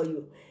pray for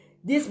you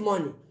this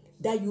morning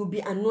that you will be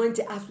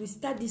anointed as we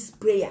start this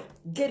prayer.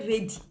 Get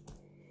ready.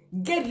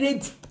 Get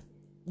ready.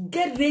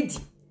 Get ready.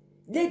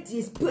 Let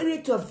the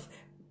spirit of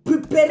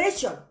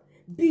preparation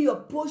be your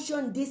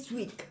portion this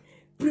week.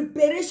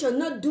 Preparation,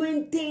 not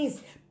doing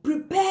things.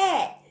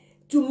 Prepare.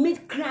 to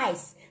meet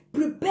Christ.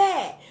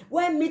 Prepare.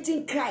 When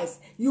meeting Christ,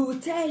 you will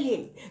tell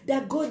him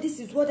that, God, this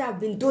is what I've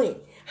been doing.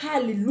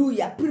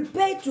 Hallelujah.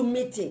 Prepare to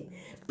meet him.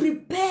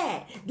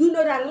 Prepare. Do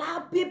not allow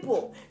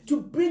people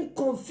to bring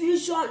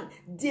confusion,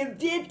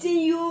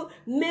 deviating you,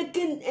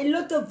 making a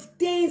lot of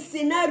things,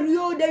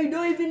 scenario that you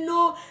don't even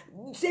know.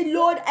 Say,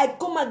 Lord, I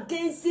come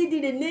against it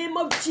in the name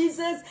of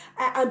Jesus.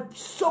 I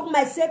soak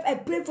myself. I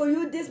pray for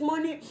you this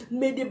morning.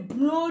 May the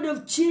blood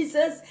of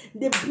Jesus,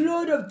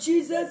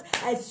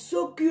 I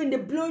soak you in the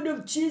blood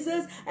of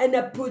Jesus, and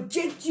I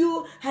project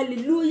you,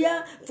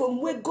 hallelujah,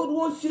 from where God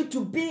wants you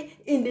to be.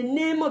 In the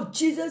name of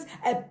Jesus,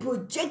 I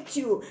project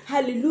you,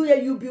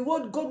 hallelujah. You be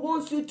what God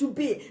wants you to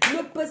be.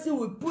 No person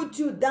will put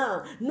you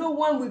down. No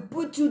one will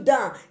put you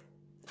down.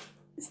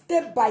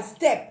 Step by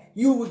step,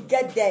 you will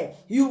get there.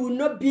 You will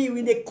not be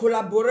in a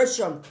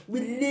collaboration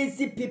with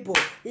lazy people.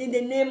 In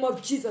the name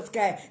of Jesus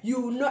Christ, you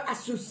will not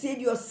associate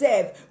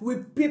yourself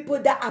with people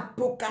that are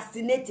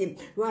procrastinating.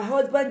 My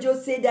husband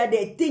just said that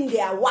they think they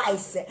are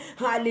wise.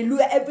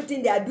 Hallelujah.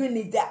 Everything they are doing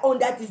is their own.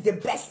 That is the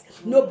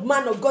best. No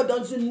man of God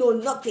doesn't know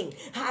nothing.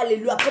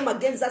 Hallelujah. Come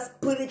against that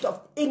spirit of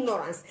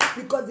ignorance,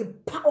 because the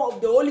power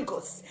of the Holy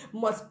Ghost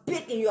must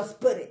speak in your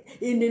spirit.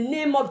 In the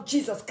name of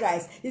Jesus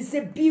Christ, he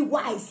said, be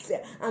wise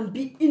and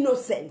be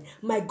innocent.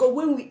 My God,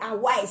 when we are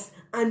wise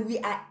and we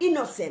are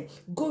innocent,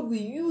 God will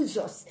use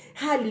us,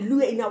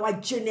 hallelujah, in our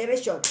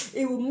generation.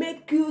 It will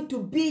make you to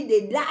be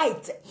the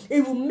light.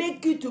 It will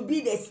make you to be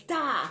the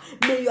star.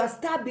 May your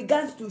star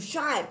begin to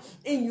shine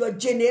in your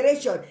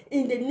generation.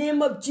 In the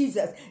name of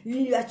Jesus.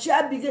 Your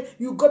child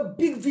you got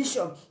big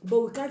vision, but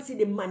we can't see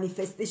the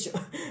manifestation.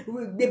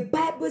 The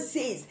Bible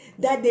says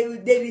that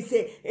there is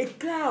a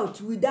cloud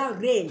without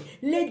rain.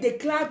 Let the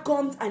cloud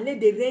come and let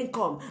the rain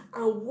come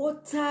and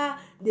water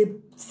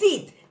the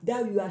seed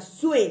that you are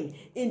sowing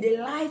in the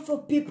life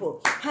of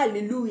people.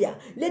 Hallelujah.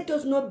 Let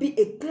us not be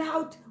a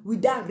cloud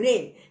without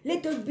rain.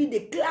 Let us be the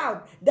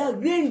cloud that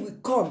rain will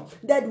come,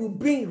 that will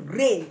bring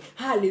rain.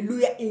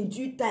 Hallelujah. In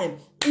due time.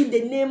 In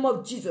the name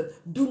of Jesus,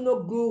 do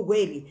not grow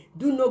weary.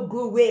 Do not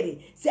grow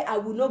weary. Say, I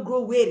will not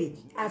grow weary.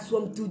 As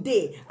from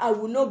today, I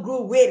will not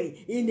grow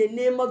weary. In the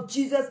name of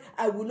Jesus,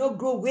 I will not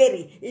grow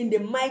weary. In the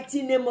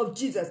mighty name of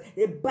Jesus.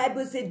 The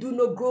Bible says, do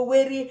not grow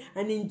weary,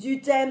 and in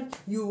due time,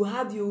 you will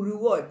have your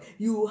reward.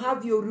 You will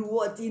have your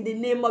reward in the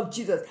name of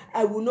Jesus.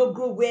 I will not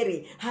grow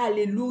weary.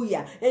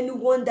 Hallelujah.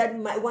 Anyone that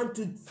might want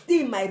to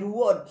steal my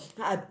reward,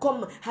 I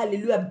come,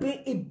 hallelujah,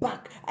 bring it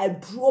back. I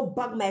draw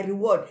back my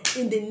reward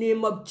in the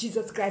name of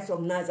Jesus Christ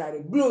of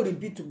Nazareth. Glory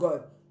be to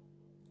God.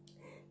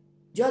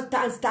 Just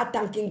start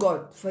thanking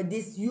God for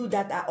this, you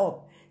that are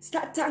up.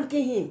 Start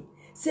thanking him.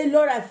 Say,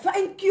 Lord, I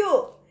thank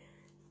you.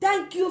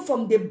 Thank you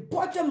from the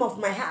bottom of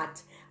my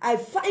heart. I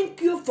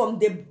thank you from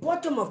the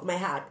bottom of my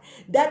heart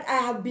that I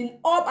have been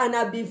up and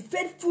I've been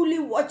faithfully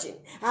watching.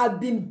 I've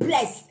been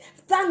blessed.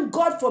 Thank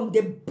God from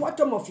the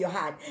bottom of your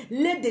heart.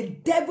 Let the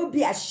devil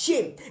be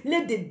ashamed.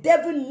 Let the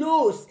devil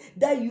knows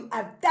that you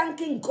are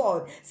thanking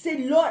God.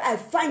 Say, Lord, I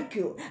thank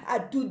you.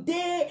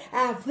 Today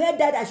I have heard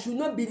that I should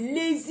not be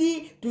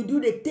lazy to do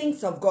the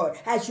things of God.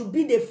 I should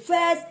be the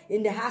first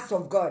in the house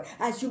of God.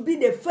 I should be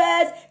the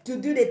first to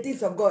do the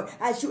things of God.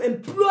 I should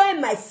employ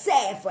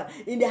myself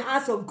in the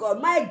house of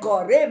God. My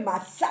God,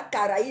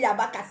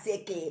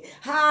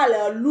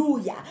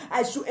 hallelujah.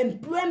 I should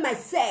employ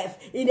myself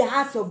in the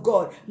house of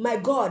God. My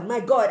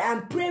God,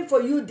 I'm praying for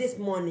you this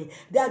morning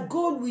that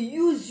God will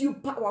use you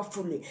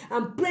powerfully.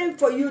 I'm praying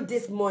for you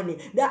this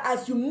morning that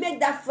as you make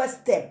that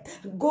first step,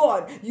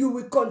 God, you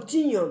will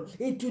continue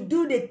to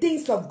do the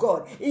things of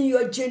God. In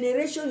your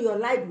generation, your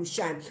light will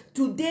shine.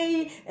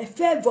 Today, a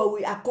favor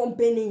will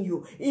accompany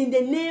you. In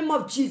the name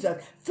of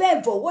Jesus,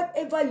 favor,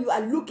 whatever you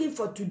are looking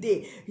for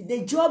today,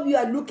 the job you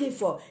are looking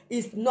for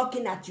is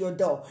knocking at your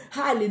door.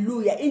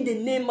 Hallelujah. In the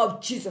name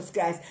of Jesus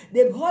Christ.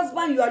 The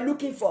husband you are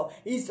looking for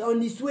is on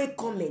his way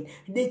coming.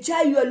 The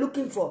child you are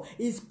looking for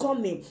is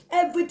coming.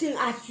 Everything,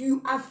 as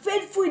you are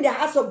faithful in the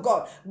house of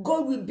God,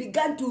 God will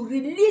begin to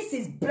release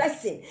his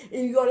blessing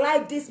in your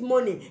life this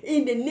morning.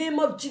 In the name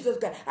of Jesus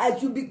Christ.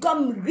 As you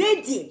become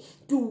ready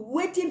to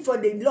waiting for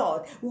the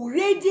Lord,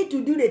 ready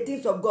to do the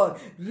things of God,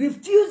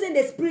 refusing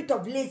the spirit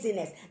of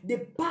laziness, the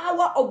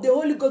power of the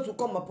Holy Ghost will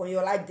come upon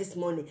your life this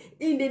morning.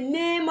 In the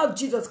name of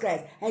Jesus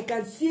Christ, I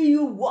can see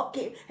you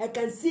walking. I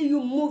can see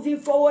you moving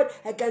forward.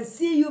 I can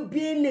see you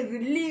being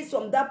released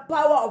from that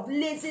power of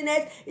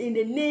laziness in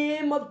the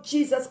name of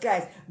Jesus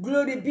Christ.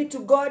 Glory be to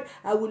God.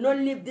 I will not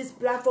leave this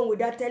platform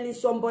without telling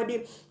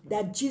somebody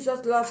that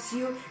Jesus loves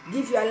you.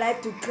 Give your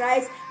life to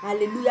Christ.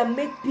 Hallelujah.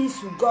 Make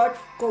peace with God.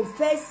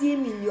 Confess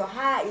him in your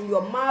heart, in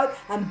your mouth,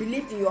 and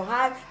believe in your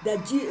heart that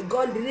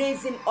God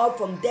raised him up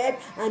from death,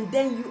 and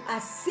then you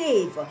are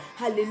saved.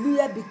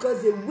 Hallelujah.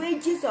 Because the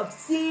wages of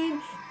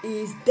sin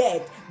is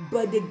death,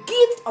 but the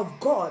gift of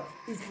God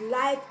is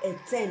life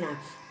eternal.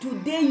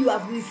 Today you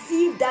have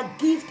received that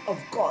gift of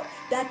God,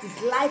 that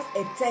is life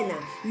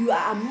eternal. You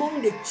are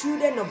among the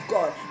children of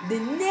God. The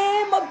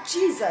name of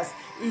Jesus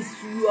is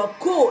your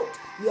code.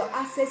 your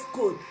access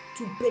code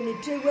to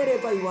penetrate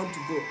wherever you want to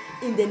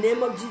go. In the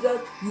name of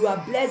Jesus, you are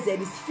blessed.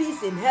 There is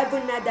feast in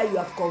heaven now that you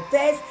have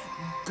confessed.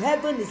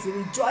 Heaven is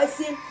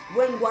rejoicing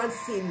when one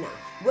sinner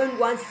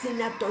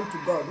turn to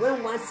God,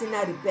 when one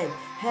sinner repent,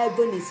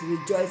 heaven is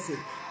rejoicing.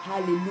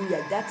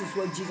 Hallelujah. That is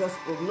what Jesus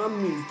spoke, not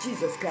me. It's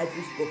Jesus Christ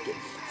who spoke it.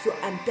 So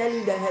I'm telling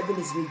you that heaven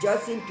is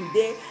rejoicing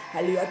today.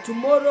 Hallelujah.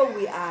 Tomorrow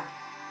we are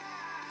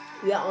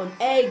on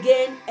air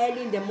again,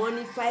 early in the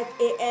morning, 5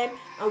 a.m.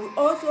 And we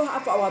also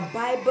have our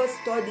Bible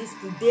studies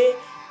today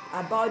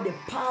about the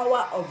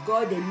power of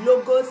God, the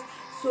Logos.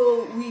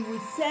 So we will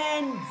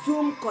send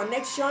Zoom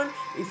connection.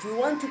 If you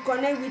want to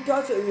connect with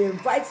us, or you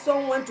invite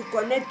someone to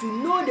connect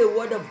to know the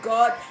word of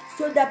God,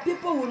 so that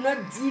people will not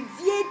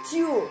deviate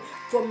you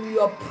from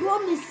your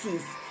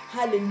promises.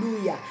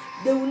 Hallelujah.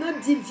 They will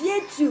not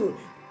deviate you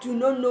to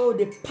not know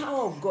the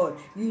power of God.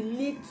 You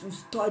need to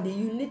study.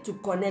 You need to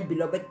connect,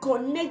 beloved.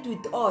 Connect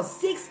with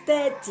us.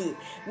 6:30.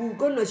 We're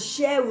going to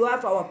share. We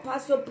have our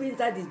Pastor Prince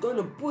that is going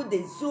to put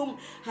the Zoom.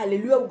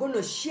 Hallelujah. We're going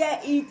to share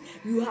it.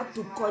 You have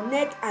to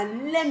connect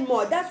and learn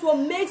more. That's what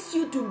makes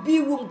you to be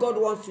whom God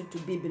wants you to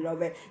be,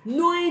 beloved.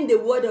 Knowing the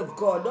word of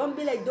God. Don't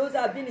be like those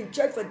that have been in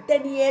church for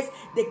 10 years.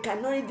 They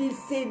cannot even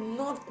say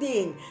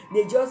nothing.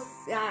 They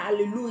just,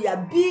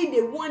 hallelujah. Be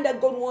the one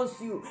that God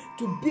wants you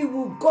to be,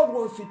 who God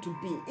wants you to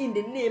be. In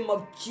the name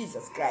of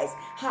Jesus Christ.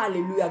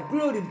 Hallelujah.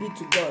 Glory be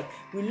to God.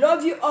 We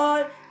love you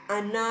all.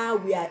 And now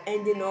we are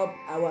ending up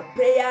our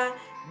prayer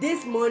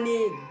this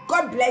morning.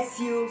 God bless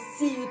you.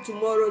 See you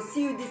tomorrow.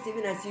 See you this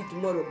evening and see you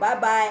tomorrow. Bye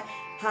bye.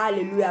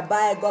 Hallelujah.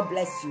 Bye. God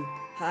bless you.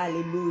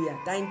 Hallelujah.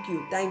 Thank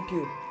you. Thank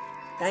you.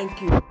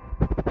 Thank you.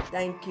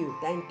 Thank you.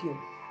 Thank you.